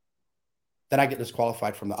 Then I get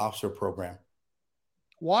disqualified from the officer program.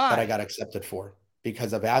 Why? That I got accepted for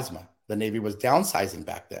because of asthma. The Navy was downsizing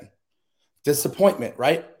back then. Disappointment,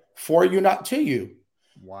 right? For you, not to you.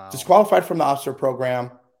 Wow. Disqualified from the officer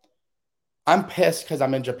program. I'm pissed because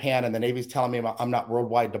I'm in Japan and the Navy's telling me I'm not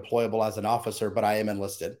worldwide deployable as an officer, but I am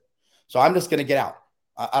enlisted. So I'm just going to get out.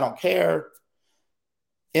 I don't care.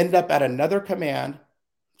 Ended up at another command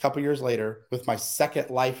a couple years later with my second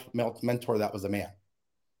life mentor that was a man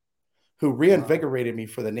who reinvigorated me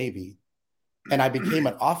for the Navy. And I became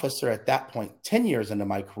an officer at that point, 10 years into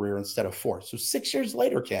my career instead of 4. So 6 years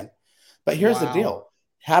later, Ken. But here's the deal.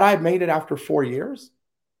 Had I made it after 4 years,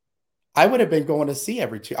 I would have been going to sea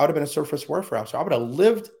every 2. I would have been a surface warfare officer. I would have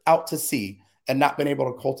lived out to sea and not been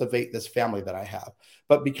able to cultivate this family that I have.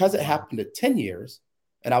 But because it happened at 10 years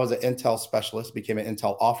and I was an intel specialist, became an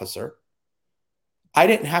intel officer, I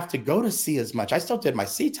didn't have to go to sea as much. I still did my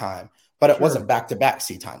sea time, but it wasn't back-to-back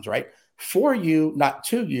sea times, right? For you, not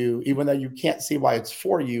to you, even though you can't see why it's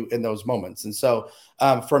for you in those moments. And so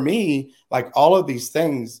for me, like all of these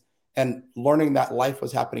things and learning that life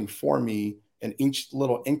was happening for me in each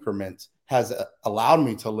little increment has allowed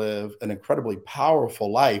me to live an incredibly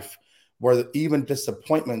powerful life where even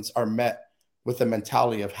disappointments are met with the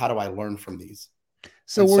mentality of how do I learn from these?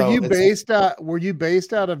 So were you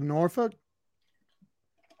based out of Norfolk?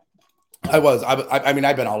 I was. I mean,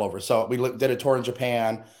 I've been all over. So we did a tour in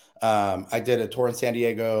Japan. I did a tour in San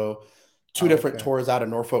Diego, two different tours out of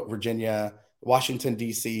Norfolk, Virginia, Washington,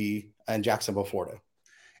 D.C., and Jacksonville, Florida.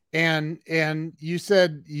 And you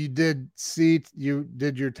said you did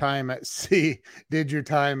your time at sea.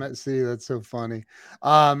 That's so funny.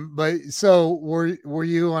 But so were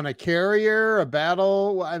you on a carrier, a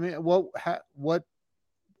battle? I mean, what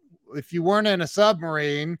if you weren't in a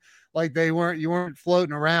submarine, like you weren't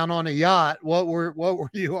floating around on a yacht, what were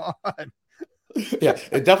you on? Yeah,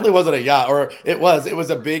 it definitely wasn't a yacht, or it was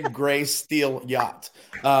a big gray steel yacht.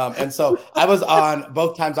 And so I was on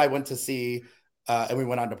both times I went to sea. And we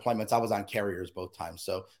went on deployments. I was on carriers both times.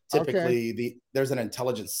 So typically there's an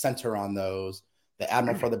intelligence center on those, the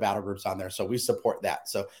admiral for the battle groups on there. So we support that.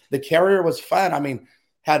 So the carrier was fun. I mean,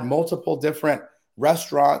 had multiple different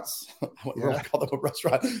restaurants. I wouldn't really call them a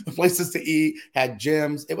restaurant, places to eat, had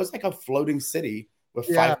gyms. It was like a floating city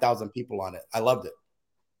with 5,000 people on it. I loved it.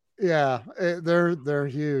 Yeah, they're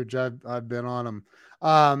huge. I've been on them.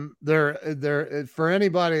 They're for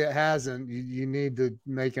anybody that hasn't, you need to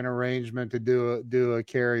make an arrangement to do a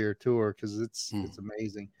carrier tour because it's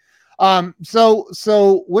amazing.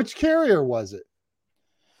 So which carrier was it?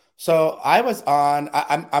 So I was on.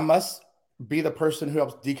 I must be the person who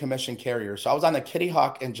helps decommission carriers. So I was on the Kitty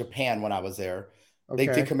Hawk in Japan when I was there. They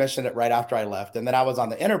decommissioned it right after I left, and then I was on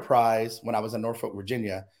the Enterprise when I was in Norfolk,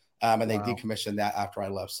 Virginia. And they decommissioned that after I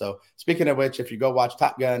left. So speaking of which, if you go watch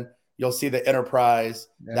Top Gun, you'll see the Enterprise.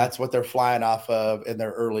 Yeah. That's what they're flying off of in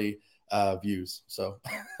their early views. So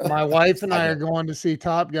my wife and I are going to see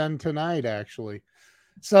Top Gun tonight, actually.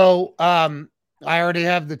 So I already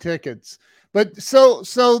have the tickets. But so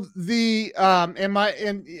the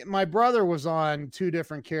and my brother was on 2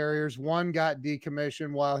 different carriers. One got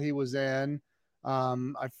decommissioned while he was in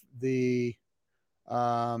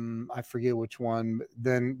I forget which one.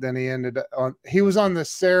 Then he ended on. He was on the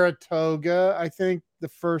Saratoga, I think, the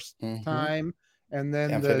first time, and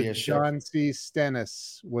then the John C.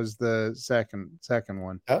 Stennis was the second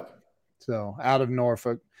one. Oh. So out of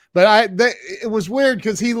Norfolk, but it was weird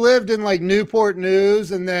because he lived in like Newport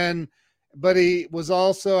News, but he was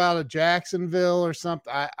also out of Jacksonville or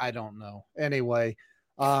something. I don't know. Anyway,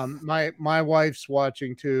 my wife's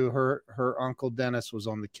watching too. Her uncle Dennis was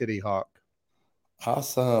on the Kitty Hawk.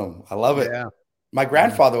 Awesome. I love it. Yeah. My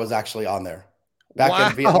grandfather was actually on there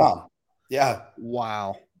back in Vietnam. Yeah.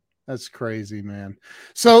 Wow. That's crazy, man.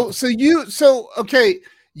 So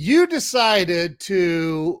you decided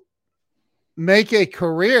to make a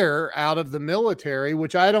career out of the military,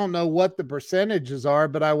 which I don't know what the percentages are,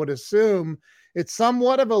 but I would assume it's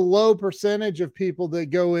somewhat of a low percentage of people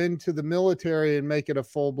that go into the military and make it a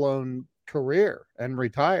full-blown career and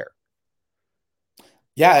retire.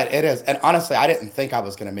 Yeah, it is. And honestly, I didn't think I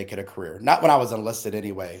was going to make it a career. Not when I was enlisted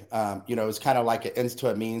anyway. It was kind of like an ends to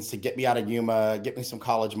a means to get me out of Yuma, get me some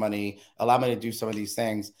college money, allow me to do some of these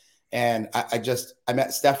things. And I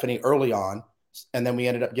met Stephanie early on, and then we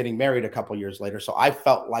ended up getting married a couple years later. So I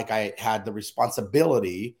felt like I had the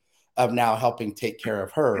responsibility of now helping take care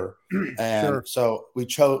of her. And so we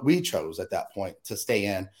chose at that point to stay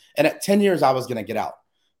in. And at 10 years, I was going to get out.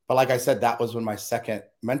 But like I said, that was when my second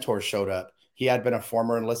mentor showed up. He had been a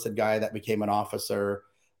former enlisted guy that became an officer.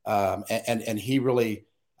 And he really,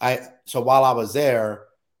 so while I was there,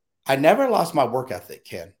 I never lost my work ethic,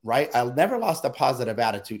 Ken, right? I never lost a positive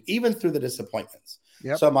attitude, even through the disappointments.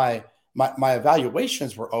 Yep. So my my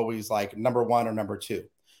evaluations were always like number one or number two.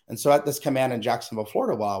 And so at this command in Jacksonville,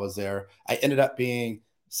 Florida, while I was there, I ended up being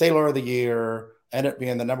Sailor of the Year, ended up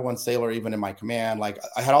being the number one sailor even in my command. Like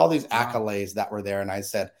I had all these accolades that were there. And I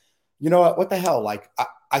said, you know what the hell? Like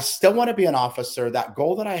I still want to be an officer. That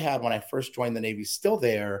goal that I had when I first joined the Navy is still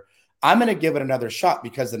there. I'm going to give it another shot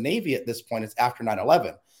because the Navy at this point is after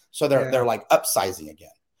 9/11. So they're like upsizing again.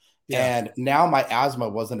 Yeah. And now my asthma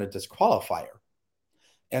wasn't a disqualifier.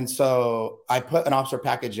 And so I put an officer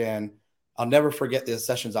package in. I'll never forget the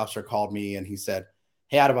sessions officer called me and he said,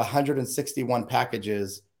 hey, out of 161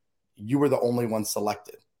 packages, you were the only one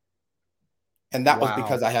selected. And that was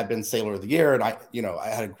because I had been Sailor of the Year and I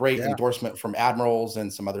had a great endorsement from admirals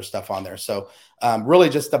and some other stuff on there. So really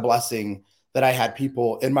just a blessing that I had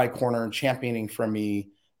people in my corner championing for me,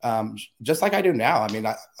 just like I do now. I mean,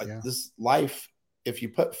 this life, if you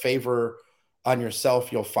put favor on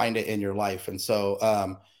yourself, you'll find it in your life. And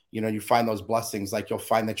so, you find those blessings, like you'll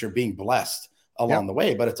find that you're being blessed along the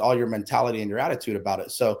way, but it's all your mentality and your attitude about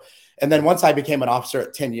it. So, and then once I became an officer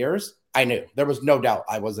at 10 years, I knew there was no doubt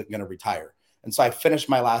I wasn't going to retire. And so I finished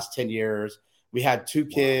my last 10 years. We had 2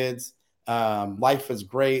 kids. Life is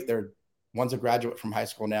great. One's a graduate from high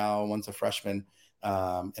school now. One's a freshman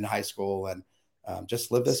in high school, and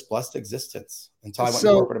just live this blessed existence until I went to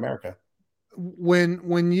corporate America.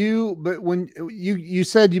 When you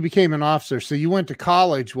said you became an officer, so you went to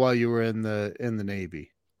college while you were in the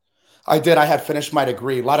Navy. I did. I had finished my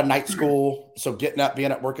degree, a lot of night school. So getting up,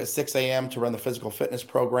 being at work at 6 a.m. to run the physical fitness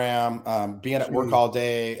program, being at work all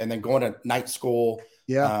day and then going to night school.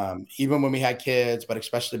 Yeah. Even when we had kids, but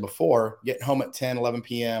especially before, getting home at 10, 11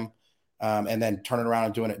 p.m. And then turning around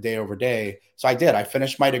and doing it day over day. So I did. I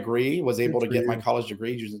finished my degree, was able to get my college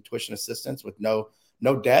degree using tuition assistance with no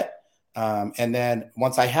debt. And then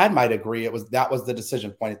once I had my degree, that was the decision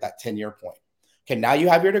point at that 10-year point. Okay, now you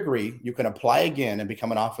have your degree, you can apply again and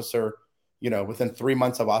become an officer, within 3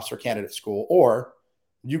 months of officer candidate school, or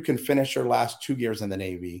you can finish your last 2 years in the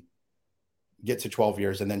Navy, get to 12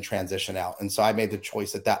 years and then transition out. And so I made the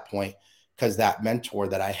choice at that point because that mentor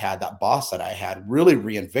that I had, that boss that I had really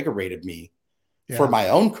reinvigorated me for my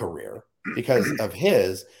own career because of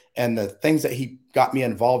his and the things that he got me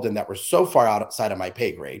involved in that were so far outside of my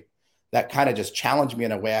pay grade that kind of just challenged me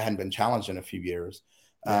in a way I hadn't been challenged in a few years.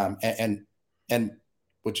 And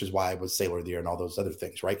which is why I was Sailor of the Year and all those other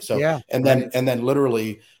things. Right. So, and then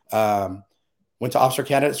literally went to officer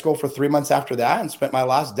candidate school for 3 months after that and spent my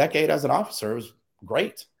last decade as an officer. It was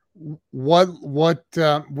great.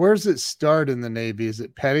 Where's it start in the Navy? Is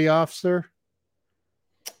it petty officer?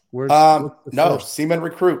 No, seaman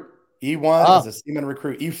recruit. E1 is a seaman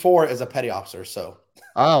recruit. E4 is a petty officer. So,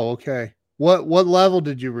 okay. What level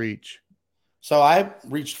did you reach? So I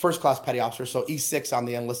reached first class petty officer. So E6 on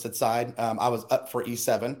the enlisted side. I was up for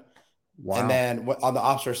E7. Wow. And then on the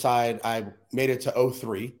officer side, I made it to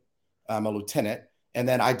O3, a lieutenant. And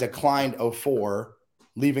then I declined O4,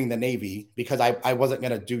 leaving the Navy because I wasn't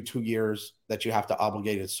going to do 2 years that you have to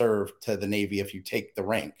obligate to serve to the Navy if you take the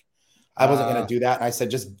rank. I wasn't going to do that. And I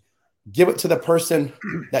said, just give it to the person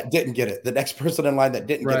that didn't get it, the next person in line that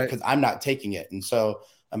didn't get it, because I'm not taking it. And so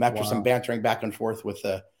after some bantering back and forth with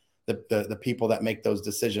the people that make those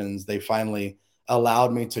decisions, they finally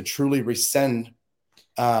allowed me to truly rescind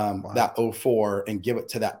that 04 and give it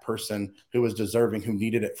to that person who was deserving, who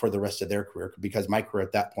needed it for the rest of their career, because my career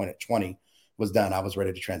at that point at 20 was done. I was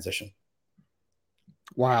ready to transition.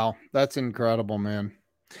 Wow. That's incredible, man.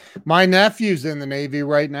 My nephew's in the Navy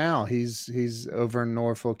right now. He's over in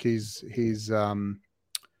Norfolk. He's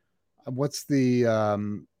what's he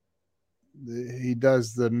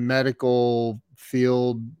does the medical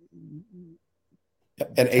field.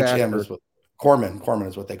 And HM is what Corpsman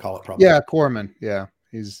is what they call it, probably. Yeah, Corpsman. Yeah.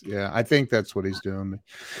 I think that's what he's doing.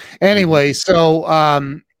 Anyway,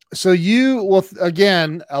 so you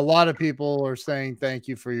again, a lot of people are saying thank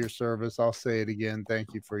you for your service. I'll say it again.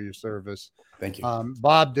 Thank you for your service. Thank you.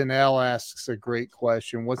 Bob Donnell asks a great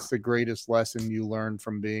question. What's the greatest lesson you learned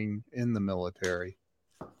from being in the military?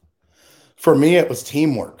 For me, it was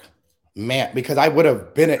teamwork, man, because I would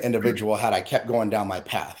have been an individual had I kept going down my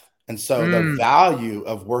path. And so the value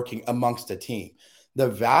of working amongst a team, the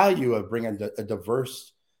value of bringing a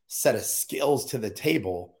diverse set of skills to the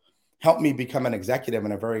table helped me become an executive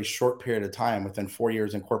in a very short period of time within 4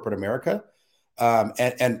 years in corporate America.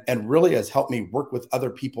 And really has helped me work with other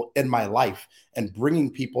people in my life and bringing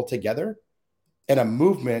people together in a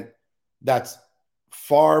movement that's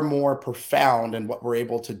far more profound in what we're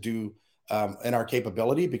able to do in our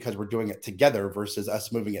capability, because we're doing it together versus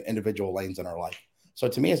us moving in individual lanes in our life. So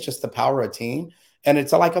to me, it's just the power of team, and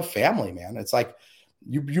it's like a family, man. It's like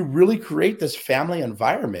you really create this family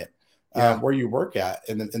environment Yeah. where you work at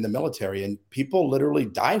in the military, and people literally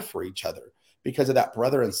die for each other because of that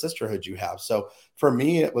brother and sisterhood you have. So for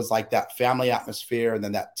me, it was like that family atmosphere and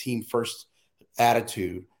then that team first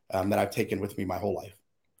attitude that I've taken with me my whole life.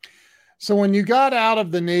 So when you got out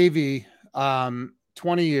of the Navy,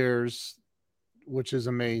 20 years, which is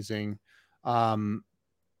amazing. Um,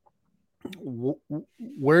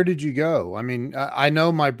 where did you go? I mean, I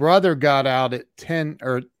know my brother got out at 10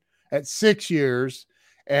 or at 6 years,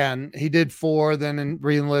 and he did 4, then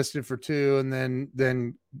re-enlisted for 2, and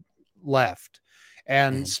then left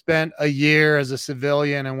and spent a year as a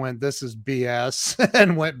civilian and went, this is BS,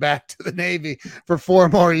 and went back to the Navy for 4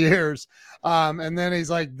 more years. And then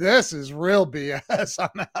he's like, this is real BS.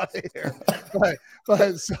 I'm out of here.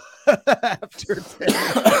 But so, after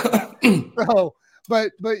 10. So,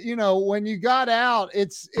 but you know, when you got out,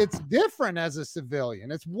 it's different as a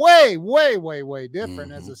civilian. It's way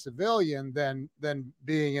different as a civilian than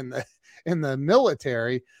being in the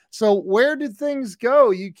military. So where did things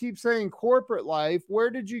go? You keep saying corporate life. Where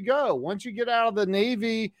did you go? Once you get out of the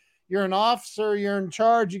Navy, you're an officer, you're in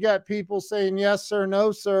charge. You got people saying yes, sir,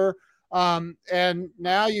 no, sir. And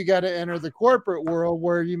now you got to enter the corporate world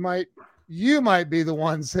where you might be the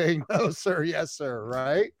one saying no, sir, yes, sir,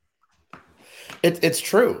 right? It's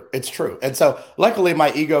true. It's true. And so luckily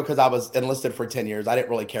my ego, because I was enlisted for 10 years, I didn't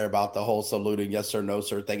really care about the whole saluting yes sir, no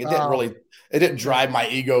sir thing. It didn't drive my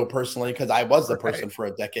ego personally, because I was the person for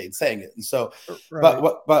a decade saying it. And so,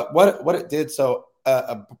 but what it did, so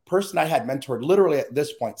a person I had mentored literally at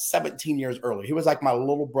this point, 17 years earlier, he was like my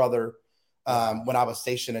little brother when I was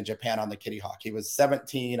stationed in Japan on the Kitty Hawk. He was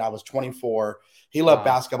 17, I was 24. He loved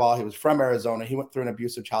basketball. He was from Arizona. He went through an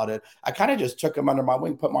abusive childhood. I kind of just took him under my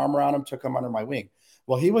wing, put my arm around him, took him under my wing.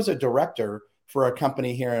 Well, he was a director for a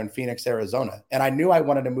company here in Phoenix, Arizona. And I knew I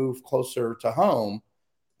wanted to move closer to home.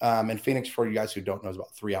 And Phoenix, for you guys who don't know, is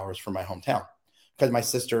about 3 hours from my hometown, because my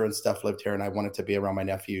sister and stuff lived here and I wanted to be around my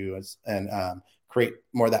nephew and create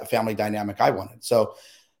more of that family dynamic I wanted. So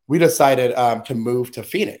we decided to move to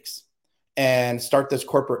Phoenix and start this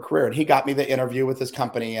corporate career. And he got me the interview with his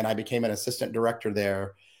company and I became an assistant director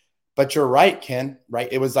there. But you're right, Ken, right?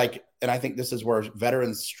 It was like, and I think this is where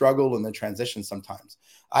veterans struggle in the transition sometimes.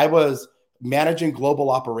 I was managing global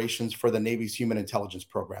operations for the Navy's Human Intelligence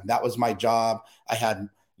Program. That was my job. I had,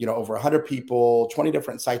 over 100 people, 20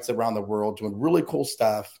 different sites around the world doing really cool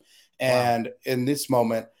stuff. And in this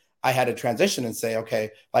moment, I had to transition and say,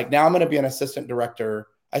 okay, like now I'm going to be an assistant director.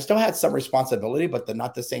 I still had some responsibility, but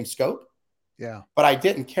not the same scope. Yeah. But I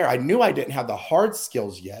didn't care. I knew I didn't have the hard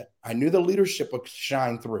skills yet. I knew the leadership would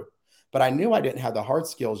shine through, but I knew I didn't have the hard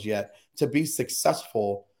skills yet to be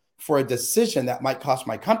successful for a decision that might cost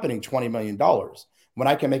my company $20 million. When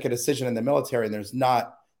I can make a decision in the military and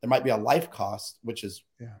there might be a life cost, which is,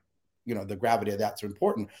 the gravity of that's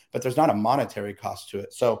important, but there's not a monetary cost to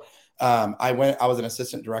it. So I was an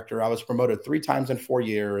assistant director. I was promoted 3 times in 4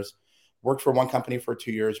 years, worked for one company for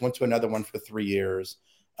 2 years, went to another one for 3 years.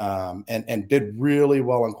 And did really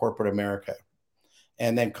well in corporate America.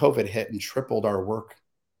 And then COVID hit and tripled our work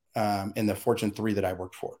in the Fortune 3 that I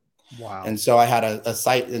worked for. Wow. And so I had a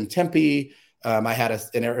site in Tempe. I had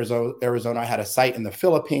in Arizona. I had a site in the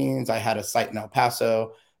Philippines. I had a site in El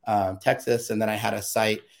Paso, Texas. And then I had a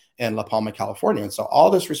site in La Palma, California. And so all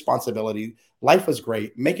this responsibility, life was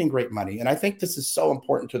great, making great money. And I think this is so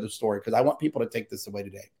important to the story because I want people to take this away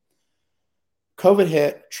today. COVID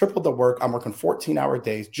hit, tripled the work. I'm working 14-hour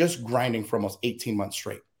days, just grinding for almost 18 months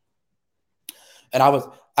straight. And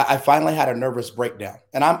I finally had a nervous breakdown.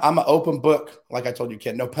 And I'm an open book, like I told you,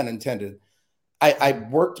 Ken, no pun intended. I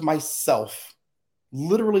worked myself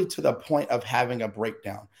literally to the point of having a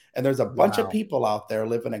breakdown. And there's a bunch of people out there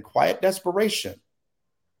living in quiet desperation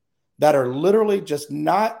that are literally just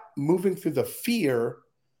not moving through the fear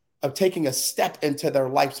of taking a step into their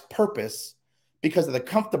life's purpose because of the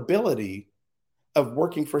comfortability of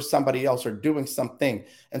working for somebody else or doing something.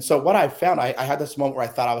 And so what I found, I had this moment where I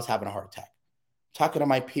thought I was having a heart attack. Talking to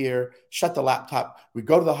my peer, shut the laptop. We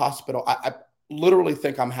go to the hospital. I literally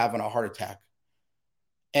think I'm having a heart attack.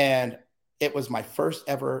 And it was my first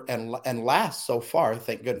ever and last so far,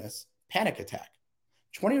 thank goodness, panic attack.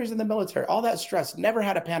 20 years in the military, all that stress, never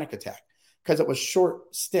had a panic attack because it was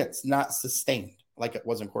short stints, not sustained like it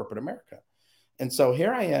was in corporate America. And so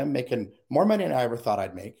here I am making more money than I ever thought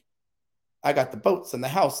I'd make. I got the boats and the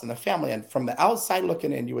house and the family. And from the outside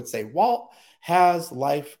looking in, you would say, Walt has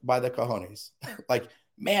life by the cojones. Like,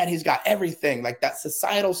 man, he's got everything. Like that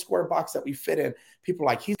societal square box that we fit in. People are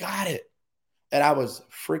like, he's got it. And I was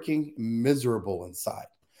freaking miserable inside.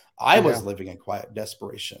 I was living in quiet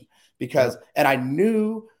desperation because, and I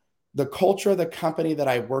knew the culture of the company that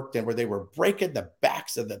I worked in, where they were breaking the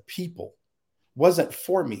backs of the people, wasn't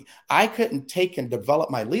for me. I couldn't take and develop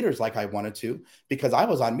my leaders like I wanted to because I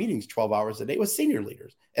was on meetings 12 hours a day with senior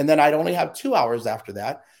leaders. And then I'd only have 2 hours after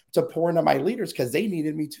that to pour into my leaders because they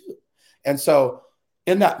needed me too. And so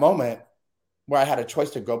in that moment where I had a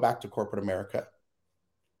choice to go back to corporate America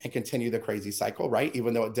and continue the crazy cycle, right?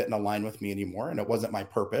 Even though it didn't align with me anymore and it wasn't my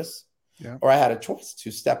purpose. Yeah. Or I had a choice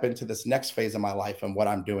to step into this next phase of my life and what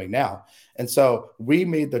I'm doing now. And so we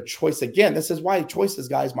made the choice again. This is why choices,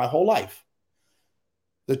 guys, my whole life.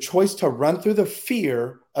 The choice to run through the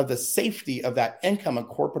fear of the safety of that income in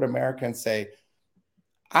corporate America and say,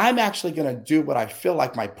 I'm actually going to do what I feel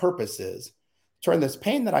like my purpose is, turn this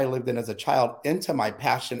pain that I lived in as a child into my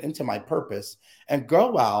passion, into my purpose, and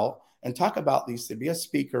go out and talk about these, to be a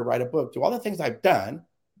speaker, write a book, do all the things I've done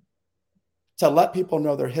to let people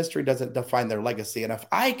know their history doesn't define their legacy. And if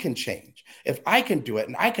I can change, if I can do it,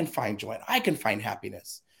 and I can find joy, and I can find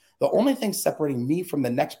happiness, the only thing separating me from the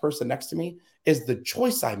next person next to me is the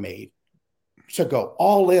choice I made to go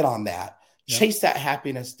all in on that, chase that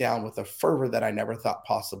happiness down with a fervor that I never thought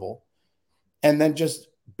possible, and then just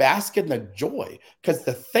bask in the joy, because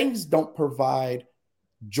the things don't provide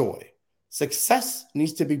joy. Success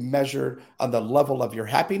needs to be measured on the level of your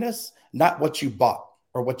happiness, not what you bought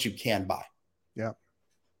or what you can buy. Yeah.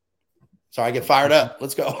 So I get fired up.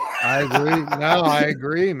 Let's go. I agree. No, I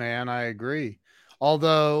agree, man. I agree.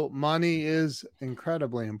 Although money is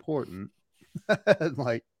incredibly important.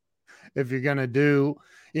 Like if you're going to do,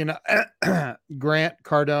 Grant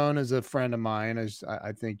Cardone is a friend of mine, as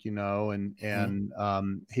I think,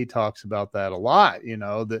 and he talks about that a lot,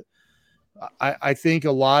 that I think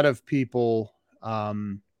a lot of people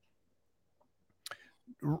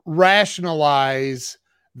rationalize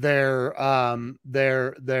their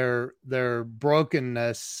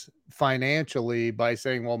brokenness financially by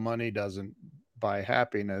saying, well, money doesn't buy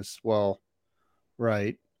happiness. Well,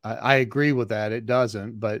 right. I agree with that. It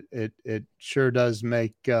doesn't, but it sure does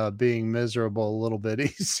make being miserable a little bit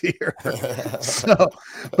easier. So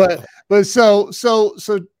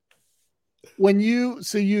when you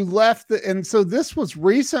left and so this was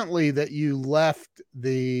recently that you left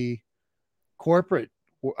the corporate.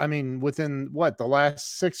 I mean, within the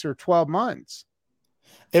last 6 or 12 months?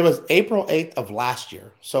 It was April 8th of last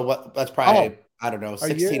year. So that's probably, I don't know,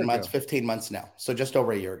 16 months, 15 months now. So just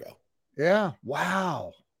over a year ago. Yeah.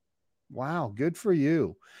 Wow. Good for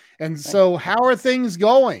you. And so how are things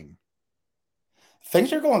going?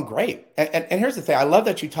 Things are going great. And here's the thing. I love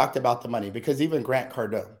that you talked about the money, because even Grant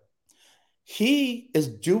Cardone, he is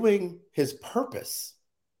doing his purpose.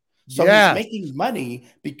 So he's making money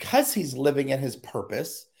because he's living in his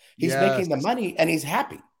purpose. He's making the money and he's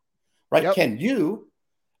happy, right? Yep. Ken, you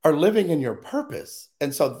are living in your purpose.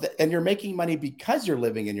 And so, and you're making money because you're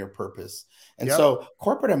living in your purpose. And so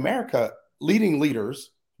corporate America, leading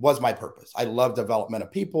leaders, was my purpose. I love development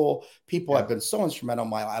of people. People have been so instrumental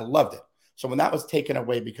in my life. I loved it. So when that was taken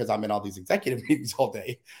away because I'm in all these executive meetings all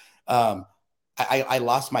day, I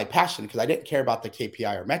lost my passion because I didn't care about the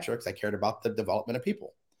KPI or metrics. I cared about the development of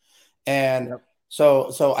people. And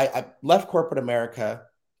so I left corporate America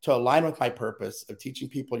to align with my purpose of teaching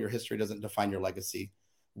people your history doesn't define your legacy.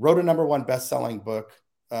 Wrote a #1 best-selling book,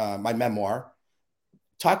 my memoir.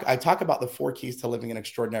 I talk about the 4 keys to living an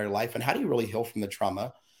extraordinary life and how do you really heal from the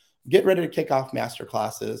trauma. Get ready to kick off master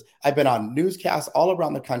classes. I've been on newscasts all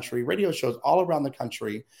around the country, radio shows all around the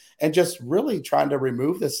country, and just really trying to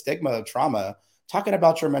remove the stigma of trauma, talking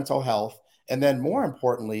about your mental health, and then more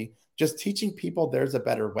importantly, just teaching people there's a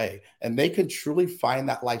better way. And they can truly find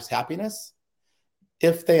that life's happiness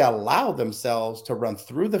if they allow themselves to run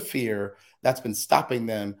through the fear that's been stopping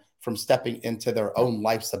them from stepping into their own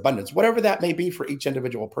life's abundance, whatever that may be for each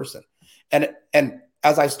individual person. And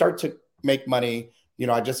as I start to make money,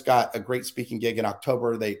 I just got a great speaking gig in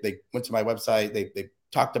October. They went to my website. They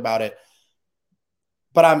talked about it.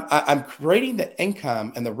 But I'm creating the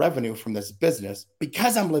income and the revenue from this business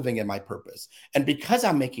because I'm living in my purpose and because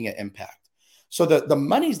I'm making an impact. So the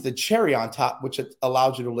money's the cherry on top, which it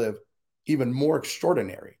allows you to live even more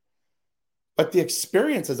extraordinary. But the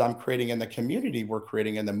experiences I'm creating in the community we're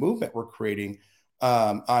creating and the movement we're creating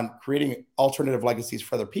on creating alternative legacies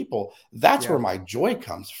for other people, that's where my joy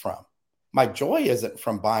comes from. My joy isn't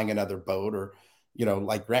from buying another boat or,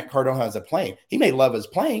 like Grant Cardone has a plane. He may love his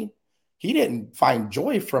plane. He didn't find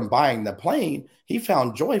joy from buying the plane. He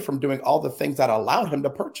found joy from doing all the things that allowed him to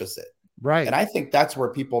purchase it. Right. And I think that's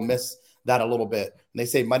where people miss that a little bit. And they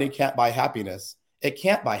say money can't buy happiness. It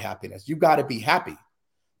can't buy happiness. You got to be happy.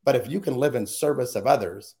 But if you can live in service of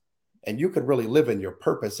others and you could really live in your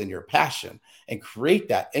purpose and your passion and create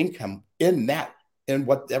that income in in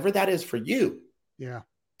whatever that is for you. Yeah.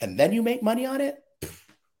 And then you make money on it.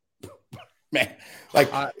 Man,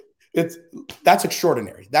 like that's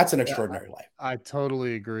extraordinary. That's an extraordinary life. I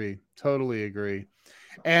totally agree. Totally agree.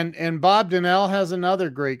 And Bob Donnell has another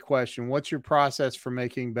great question. What's your process for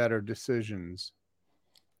making better decisions?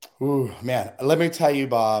 Ooh, man, let me tell you,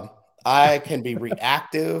 Bob, I can be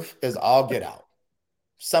reactive as all get out.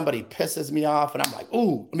 Somebody pisses me off and I'm like,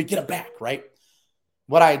 ooh, let me get it back, right?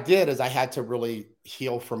 What I did is I had to really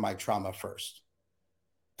heal from my trauma first.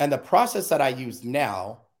 And the process that I use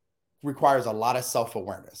now requires a lot of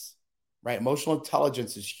self-awareness, right? Emotional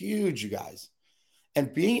intelligence is huge, you guys.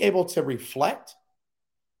 And being able to reflect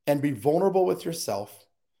and be vulnerable with yourself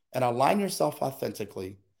and align yourself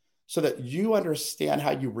authentically so that you understand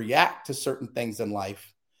how you react to certain things in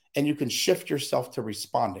life and you can shift yourself to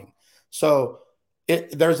responding. So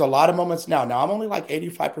there's a lot of moments now. Now I'm only like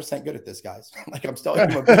 85% good at this, guys. Like I'm still a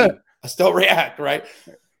human being. I still react, right?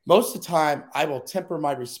 Most of the time I will temper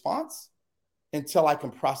my response until I can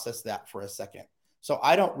process that for a second. So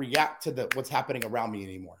I don't react to what's happening around me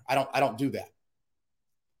anymore. I don't do that.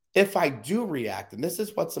 If I do react, and this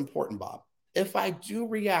is what's important, Bob, if I do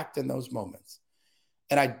react in those moments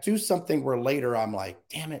and I do something where later I'm like,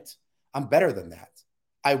 damn it, I'm better than that,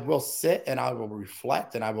 I will sit and I will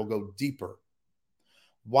reflect and I will go deeper.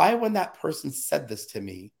 Why, when that person said this to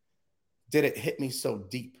me, did it hit me so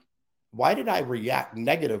deep? Why did I react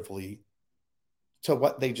negatively to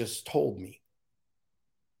what they just told me?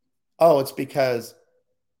 Oh, it's because,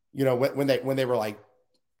 when they were like,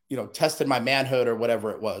 tested my manhood or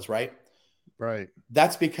whatever it was, right? Right.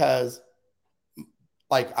 That's because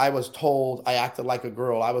like I was told I acted like a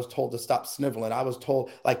girl. I was told to stop sniveling. I was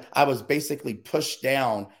told like I was basically pushed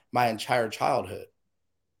down my entire childhood.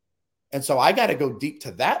 And so I got to go deep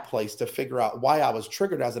to that place to figure out why I was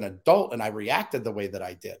triggered as an adult and I reacted the way that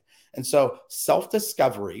I did. And so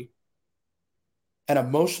self-discovery and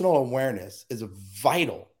emotional awareness is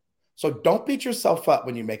vital. So don't beat yourself up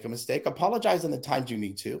when you make a mistake. Apologize in the times you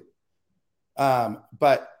need to.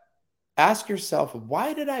 But ask yourself,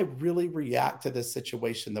 why did I really react to this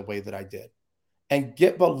situation the way that I did? And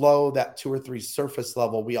get below that 2 or 3 surface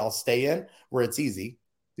level we all stay in where it's easy.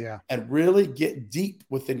 Yeah. And really get deep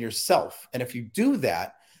within yourself. And if you do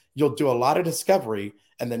that, you'll do a lot of discovery.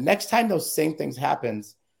 And the next time those same things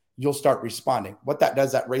happens, you'll start responding. What that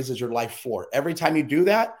does, that raises your life floor. Every time you do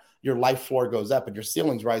that, your life floor goes up and your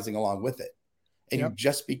ceiling's rising along with it. And you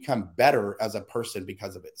just become better as a person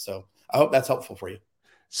because of it. So I hope that's helpful for you.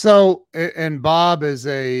 So, and Bob is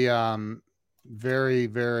a very,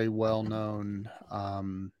 very well-known,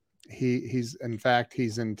 he's in fact,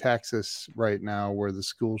 he's in Texas right now where the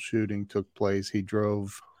school shooting took place. He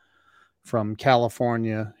drove from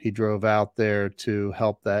California. He drove out there to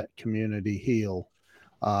help that community heal.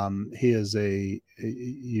 You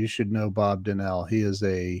should know Bob Donnell.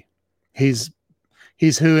 He's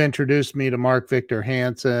who introduced me to Mark Victor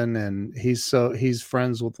Hansen, and he's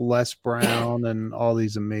friends with Les Brown and all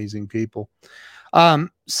these amazing people.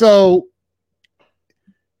 So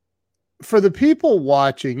for the people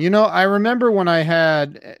watching, I remember when I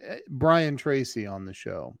had Brian Tracy on the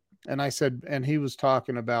show, and I said, and he was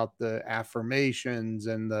talking about the affirmations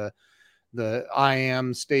and the I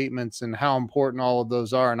am statements and how important all of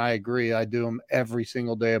those are. And I agree. I do them every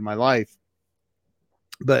single day of my life.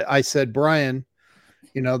 But I said, Brian,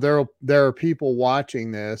 there are people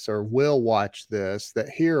watching this or will watch this that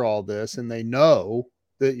hear all this and they know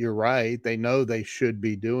that you're right. They know they should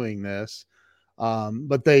be doing this.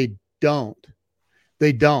 But they don't.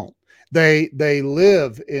 They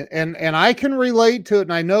live in, and I can relate to it.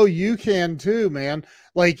 And I know you can too, man.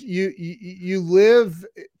 Like you live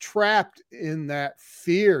trapped in that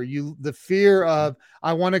fear, the fear of,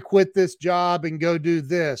 I want to quit this job and go do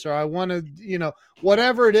this, or I want to,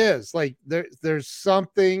 whatever it is, like there's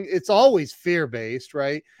something, it's always fear-based,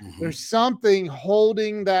 right? Mm-hmm. There's something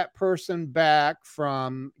holding that person back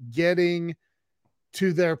from getting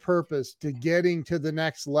to their purpose, to getting to the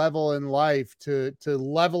next level in life, to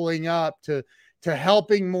leveling up, to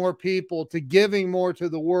helping more people, to giving more to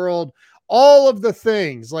the world, all of the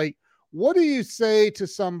things. Like, what do you say to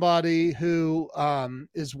somebody who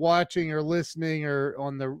is watching or listening or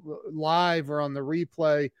on the live or on the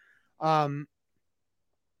replay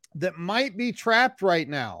that might be trapped right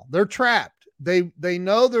now? They're trapped. They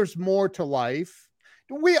know there's more to life.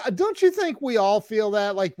 Don't you think we all feel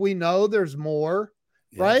that? Like, we know there's more,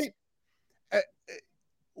 yes. Right?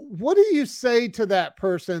 What do you say to that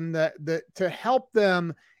person that to help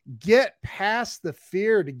them get past the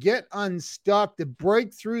fear, to get unstuck, to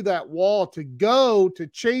break through that wall, to go to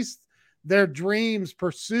chase their dreams,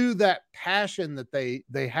 pursue that passion that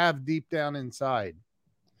they have deep down inside.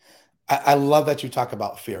 I love that you talk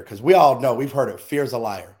about fear because we all know, we've heard it. Fear's a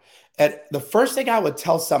liar. And the first thing I would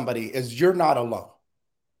tell somebody is you're not alone.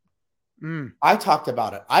 I talked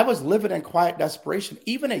about it. I was living in quiet desperation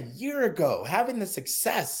even a year ago, having the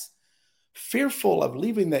success, fearful of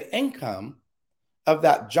leaving the income of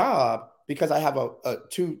that job because I have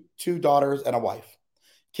two daughters and a wife.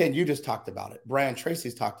 Ken, you just talked about it. Brian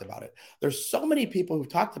Tracy's talked about it. There's so many people who've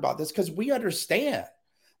talked about this because we understand.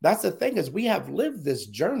 That's the thing, is we have lived this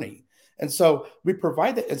journey. And so we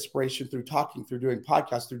provide the inspiration through talking, through doing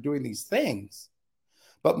podcasts, through doing these things.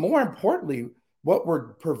 But more importantly, what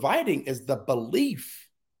we're providing is the belief.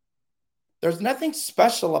 There's nothing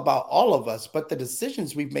special about all of us, but the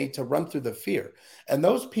decisions we've made to run through the fear. And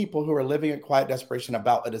those people who are living in quiet desperation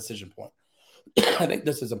about a decision point, I think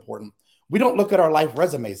this is important. We don't look at our life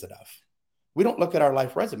resumes enough. We don't look at our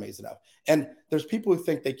life resumes enough. And there's people who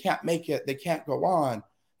think they can't make it, they can't go on.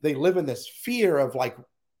 They live in this fear of like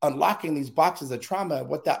unlocking these boxes of trauma,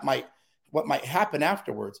 what might happen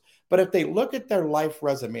afterwards. But if they look at their life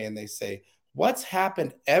resume and they say, what's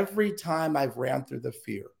happened every time I've ran through the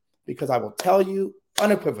fear? Because I will tell you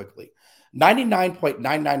unequivocally,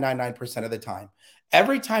 99.9999% of the time,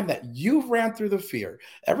 every time that you've ran through the fear,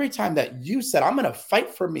 every time that you said, I'm going to fight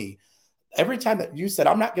for me, every time that you said,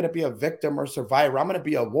 I'm not going to be a victim or survivor, I'm going to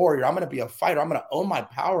be a warrior, I'm going to be a fighter, I'm going to own my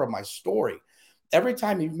power of my story. Every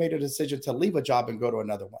time you've made a decision to leave a job and go to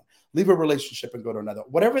another one, leave a relationship and go to another,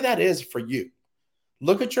 whatever that is for you,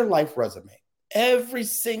 look at your life resume. Every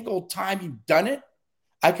single time you've done it,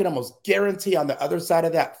 I can almost guarantee on the other side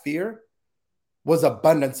of that fear was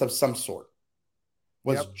abundance of some sort,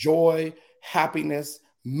 was joy, happiness,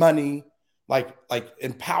 money, like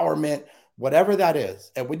empowerment, whatever that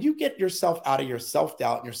is. And when you get yourself out of your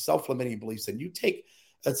self-doubt and your self-limiting beliefs, and you take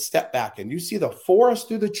a step back and you see the forest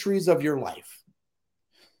through the trees of your life,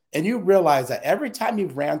 and you realize that every time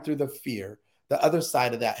you've ran through the fear, the other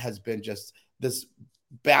side of that has been just this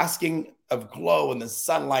basking of glow and this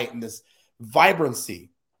sunlight and this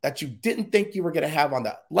vibrancy that you didn't think you were going to have on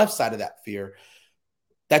the left side of that fear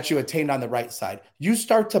that you attained on the right side. You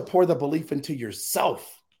start to pour the belief into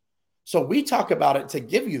yourself. So we talk about it to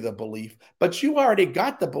give you the belief, but you already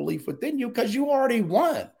got the belief within you because you already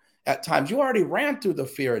won. At times, you already ran through the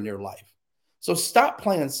fear in your life. So stop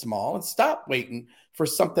playing small and stop waiting for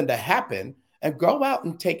something to happen and go out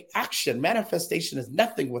and take action. Manifestation is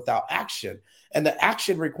nothing without action. And the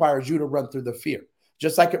action requires you to run through the fear,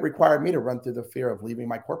 just like it required me to run through the fear of leaving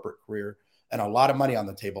my corporate career and a lot of money on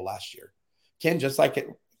the table last year. Ken, just like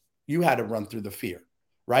you had to run through the fear,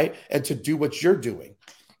 right? And to do what you're doing,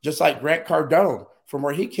 just like Grant Cardone from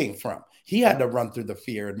where he came from, he had to run through the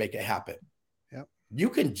fear and make it happen. You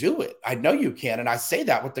can do it. I know you can. And I say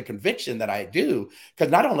that with the conviction that I do, because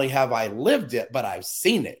not only have I lived it, but I've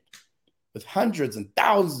seen it with hundreds and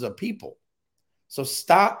thousands of people. So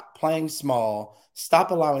stop playing small.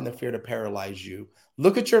 Stop allowing the fear to paralyze you.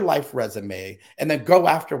 Look at your life resume and then go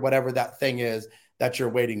after whatever that thing is that you're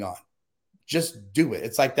waiting on. Just do it.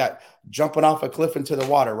 It's like that jumping off a cliff into the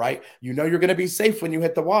water, right? You know you're going to be safe when you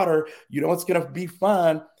hit the water. You know it's going to be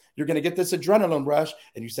fun. You're going to get this adrenaline rush.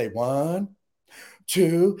 And you say, 1,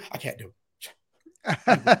 2, I can't do it.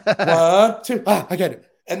 1, 2, I can't do it.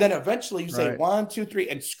 And then eventually you say 1, 2, 3,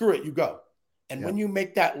 and screw it, you go. And when you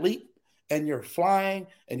make that leap and you're flying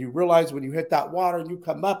and you realize when you hit that water and you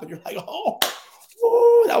come up and you're like, oh,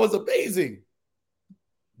 woo, that was amazing.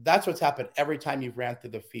 That's what's happened every time you've ran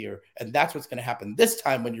through the fear. And that's what's going to happen this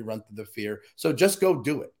time when you run through the fear. So just go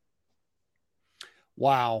do it.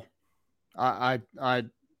 Wow. I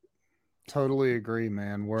totally agree,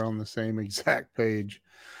 man. We're on the same exact page.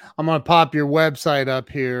 I'm going to pop your website up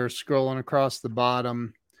here, scrolling across the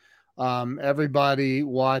bottom. Everybody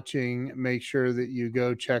watching, make sure that you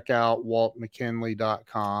go check out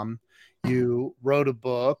waltmckinley.com. You wrote a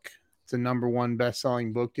book. It's a #1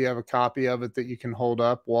 best-selling book. Do you have a copy of it that you can hold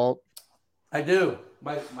up, Walt? I do.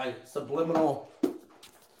 My subliminal.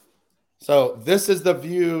 So this is the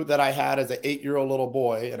view that I had as an 8-year-old little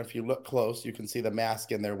boy. And if you look close, you can see the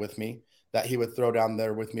mask in there with me that he would throw down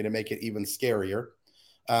there with me to make it even scarier.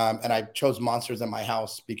 And I chose monsters in my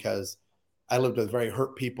house because I lived with very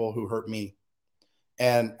hurt people who hurt me.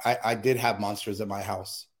 And I did have monsters in my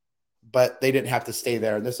house, but they didn't have to stay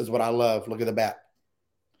there. And this is what I love. Look at the back.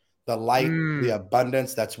 The light, the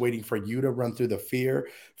abundance that's waiting for you to run through the fear,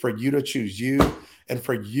 for you to choose you, and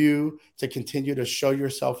for you to continue to show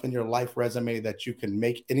yourself in your life resume that you can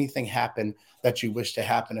make anything happen that you wish to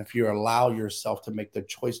happen if you allow yourself to make the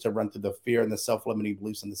choice to run through the fear and the self-limiting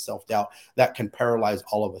beliefs and the self-doubt that can paralyze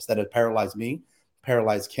all of us, that had paralyzed me,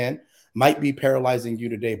 paralyzed Ken. might be paralyzing you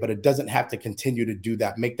today, but it doesn't have to continue to do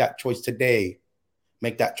that. Make that choice today.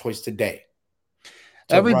 Make that choice today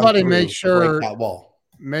to run Everybody make through, to break sure that wall.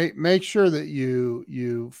 make sure that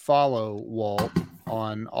you follow Walt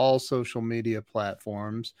on all social media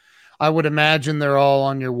platforms. I would imagine they're all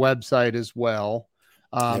on your website as well.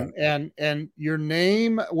 Yeah. And your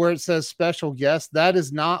name where it says special guest, that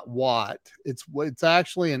is not Watt. It's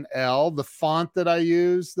actually an L. The font that I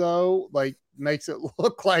use though, like makes it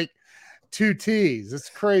look like two T's. It's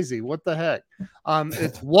crazy. What the heck?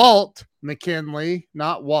 It's Walt McKinley,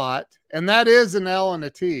 not Watt, and that is an L and a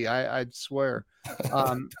T. I swear.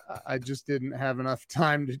 I just didn't have enough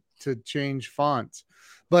time to change fonts.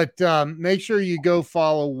 But make sure you go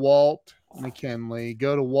follow Walt McKinley.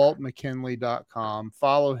 Go to waltmckinley.com.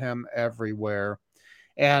 Follow him everywhere.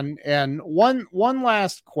 And one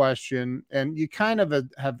last question, and you kind of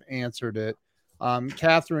have answered it.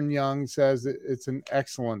 Catherine Young says it's an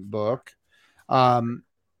excellent book.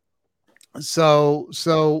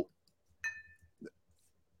 So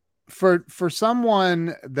for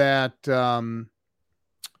someone that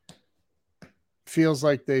feels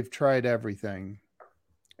like they've tried everything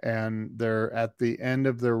and they're at the end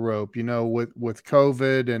of their rope, with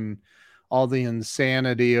COVID and all the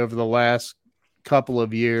insanity over the last couple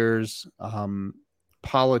of years,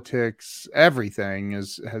 politics, everything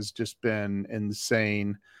has just been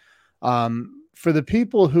insane. For the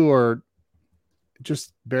people who are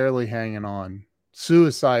just barely hanging on,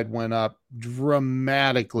 suicide went up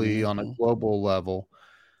dramatically on a global level.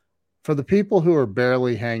 For the people who are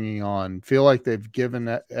barely hanging on, feel like they've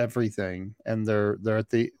given everything and they're at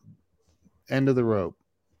the end of the rope,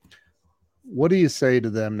 what do you say to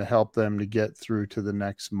them to help them to get through to the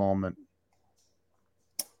next moment?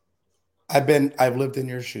 I've lived in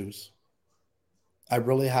your shoes. I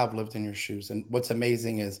really have lived in your shoes. And what's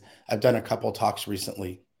amazing is I've done a couple talks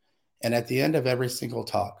recently. And at the end of every single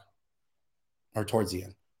talk, or towards the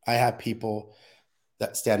end, I have people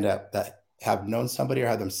that stand up that have known somebody or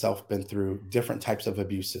have themselves been through different types of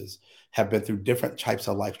abuses, have been through different types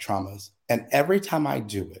of life traumas. And every time I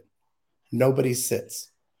do it, nobody sits.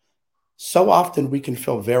 So often we can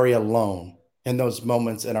feel very alone in those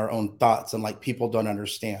moments in our own thoughts and like people don't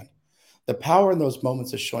understand. The power in those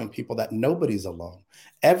moments is showing people that nobody's alone.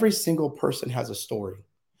 Every single person has a story.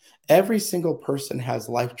 Every single person has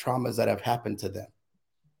life traumas that have happened to them.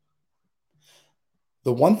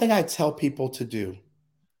 The one thing I tell people to do,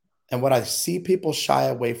 and what I see people shy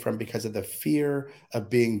away from because of the fear of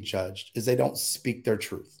being judged, is they don't speak their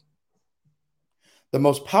truth. The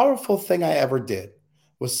most powerful thing I ever did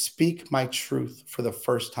was speak my truth for the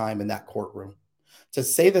first time in that courtroom, to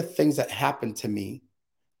say the things that happened to me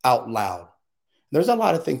out loud. There's a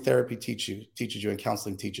lot of things therapy teaches you and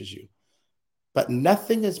counseling teaches you. But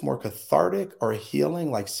nothing is more cathartic or healing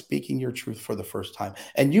like speaking your truth for the first time.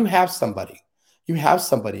 And you have somebody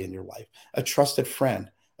in your life, a trusted friend,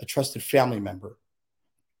 a trusted family member,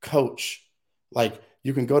 coach, like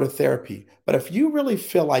you can go to therapy. But if you really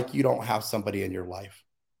feel like you don't have somebody in your life,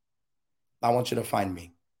 I want you to find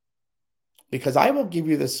me, because I will give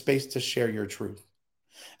you the space to share your truth.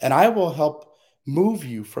 And I will help move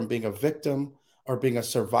you from being a victim or being a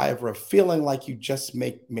survivor of feeling like you just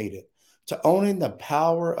made it, to owning the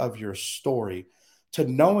power of your story, to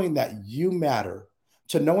knowing that you matter,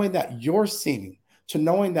 to knowing that you're seen, to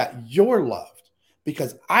knowing that you're loved,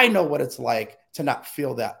 because I know what it's like to not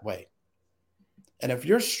feel that way. And if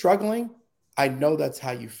you're struggling, I know that's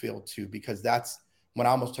how you feel too, because that's when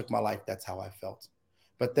I almost took my life, that's how I felt.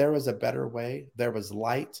 But there is a better way. There was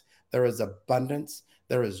light. There is abundance.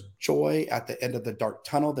 There is joy at the end of the dark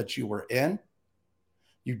tunnel that you were in.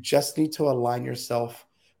 You just need to align yourself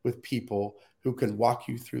with people who can walk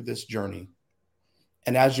you through this journey.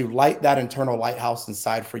 And as you light that internal lighthouse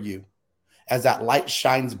inside for you, as that light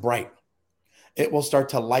shines bright, it will start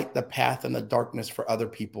to light the path in the darkness for other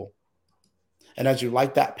people. And as you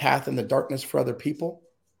light that path in the darkness for other people,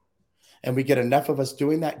 and we get enough of us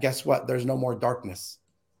doing that, guess what? There's no more darkness.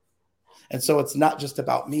 And so it's not just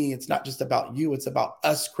about me. It's not just about you. It's about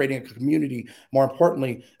us creating a community. More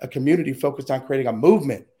importantly, a community focused on creating a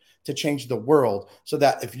movement to change the world, so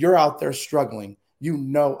that if you're out there struggling, you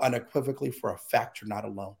know unequivocally for a fact you're not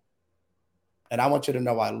alone. And I want you to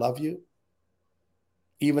know I love you.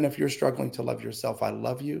 Even if you're struggling to love yourself, I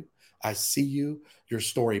love you. I see you. Your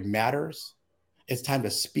story matters. It's time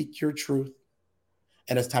to speak your truth.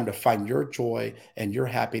 And it's time to find your joy and your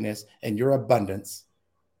happiness and your abundance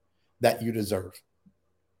that you deserve.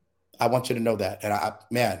 I want you to know that. And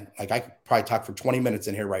I could probably talk for 20 minutes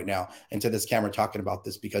in here right now into this camera talking about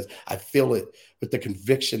this, because I feel it with the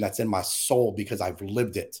conviction that's in my soul, because I've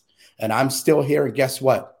lived it. And I'm still here. And guess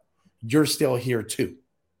what? you're still here too.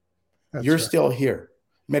 You're right. still here.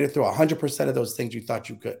 Made it through 100% of those things you thought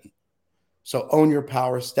you couldn't. So own your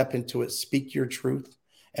power, step into it, speak your truth,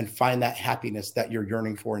 and find that happiness that you're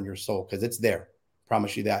yearning for in your soul, because it's there.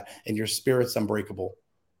 Promise you that. And your spirit's unbreakable.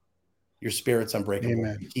 Your spirit's unbreakable.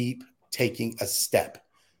 Amen. Keep taking a step,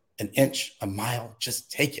 an inch, a mile,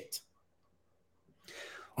 just take it.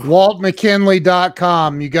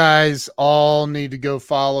 WaltMcKinley.com. You guys all need to go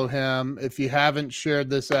follow him. If you haven't shared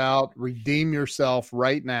this out, redeem yourself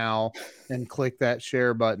right now and click that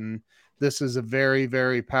share button. This is a very,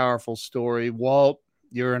 very powerful story. Walt,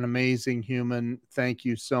 you're an amazing human. Thank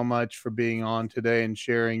you so much for being on today and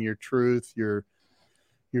sharing your truth, your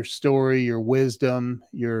story, your wisdom,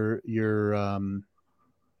 your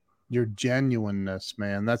genuineness,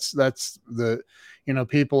 man. That's the,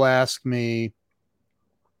 people ask me,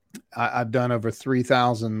 I've done over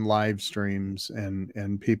 3,000 live streams,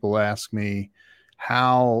 and people ask me,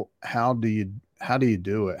 how do you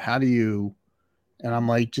do it? How do you, and I'm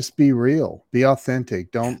like, just be real, be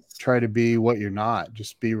authentic. Don't try to be what you're not,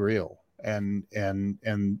 just be real. And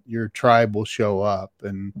your tribe will show up.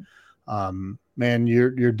 And, man,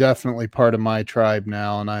 you're definitely part of my tribe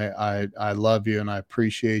now. And I love you and I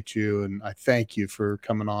appreciate you. And I thank you for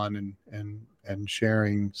coming on and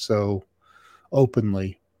sharing so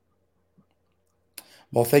openly.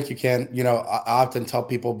 Well, thank you, Ken. I often tell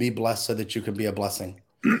people, be blessed so that you can be a blessing.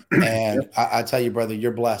 And Yep. I tell you, brother,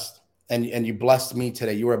 you're blessed. And you blessed me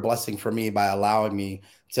today. You were a blessing for me by allowing me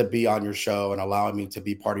to be on your show and allowing me to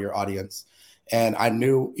be part of your audience. And I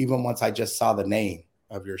knew, even once I just saw the name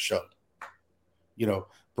of your show,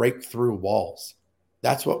 break through walls.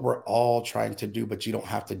 That's what we're all trying to do, but you don't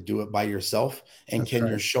have to do it by yourself. And That's Ken, right.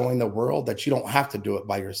 you're showing the world that you don't have to do it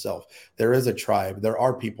by yourself. There is a tribe. There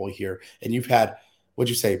are people here. And you've had, what'd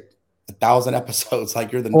you say, 1,000 episodes?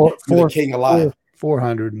 Like you're the king alive.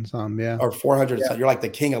 400 and some, yeah. Or 400. Yeah. You're like the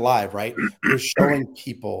king alive, right? You're showing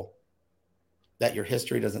people that your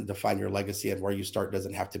history doesn't define your legacy, and where you start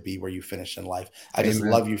doesn't have to be where you finish in life. I just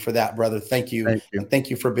love you for that, brother. Thank you. Thank you. And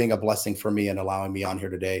thank you for being a blessing for me and allowing me on here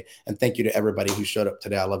today. And thank you to everybody who showed up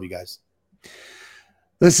today. I love you guys.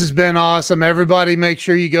 This has been awesome. Everybody, make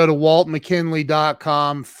sure you go to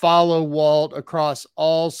waltmckinley.com, follow Walt across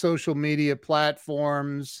all social media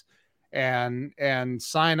platforms, and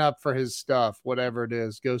sign up for his stuff, whatever it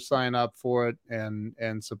is. Go sign up for it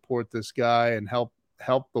and support this guy and help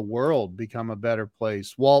the world become a better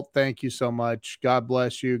place. Walt, thank you so much. God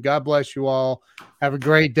bless you. God bless you all. Have a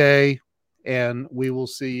great day, and we will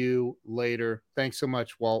see you later. Thanks so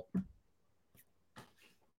much, Walt.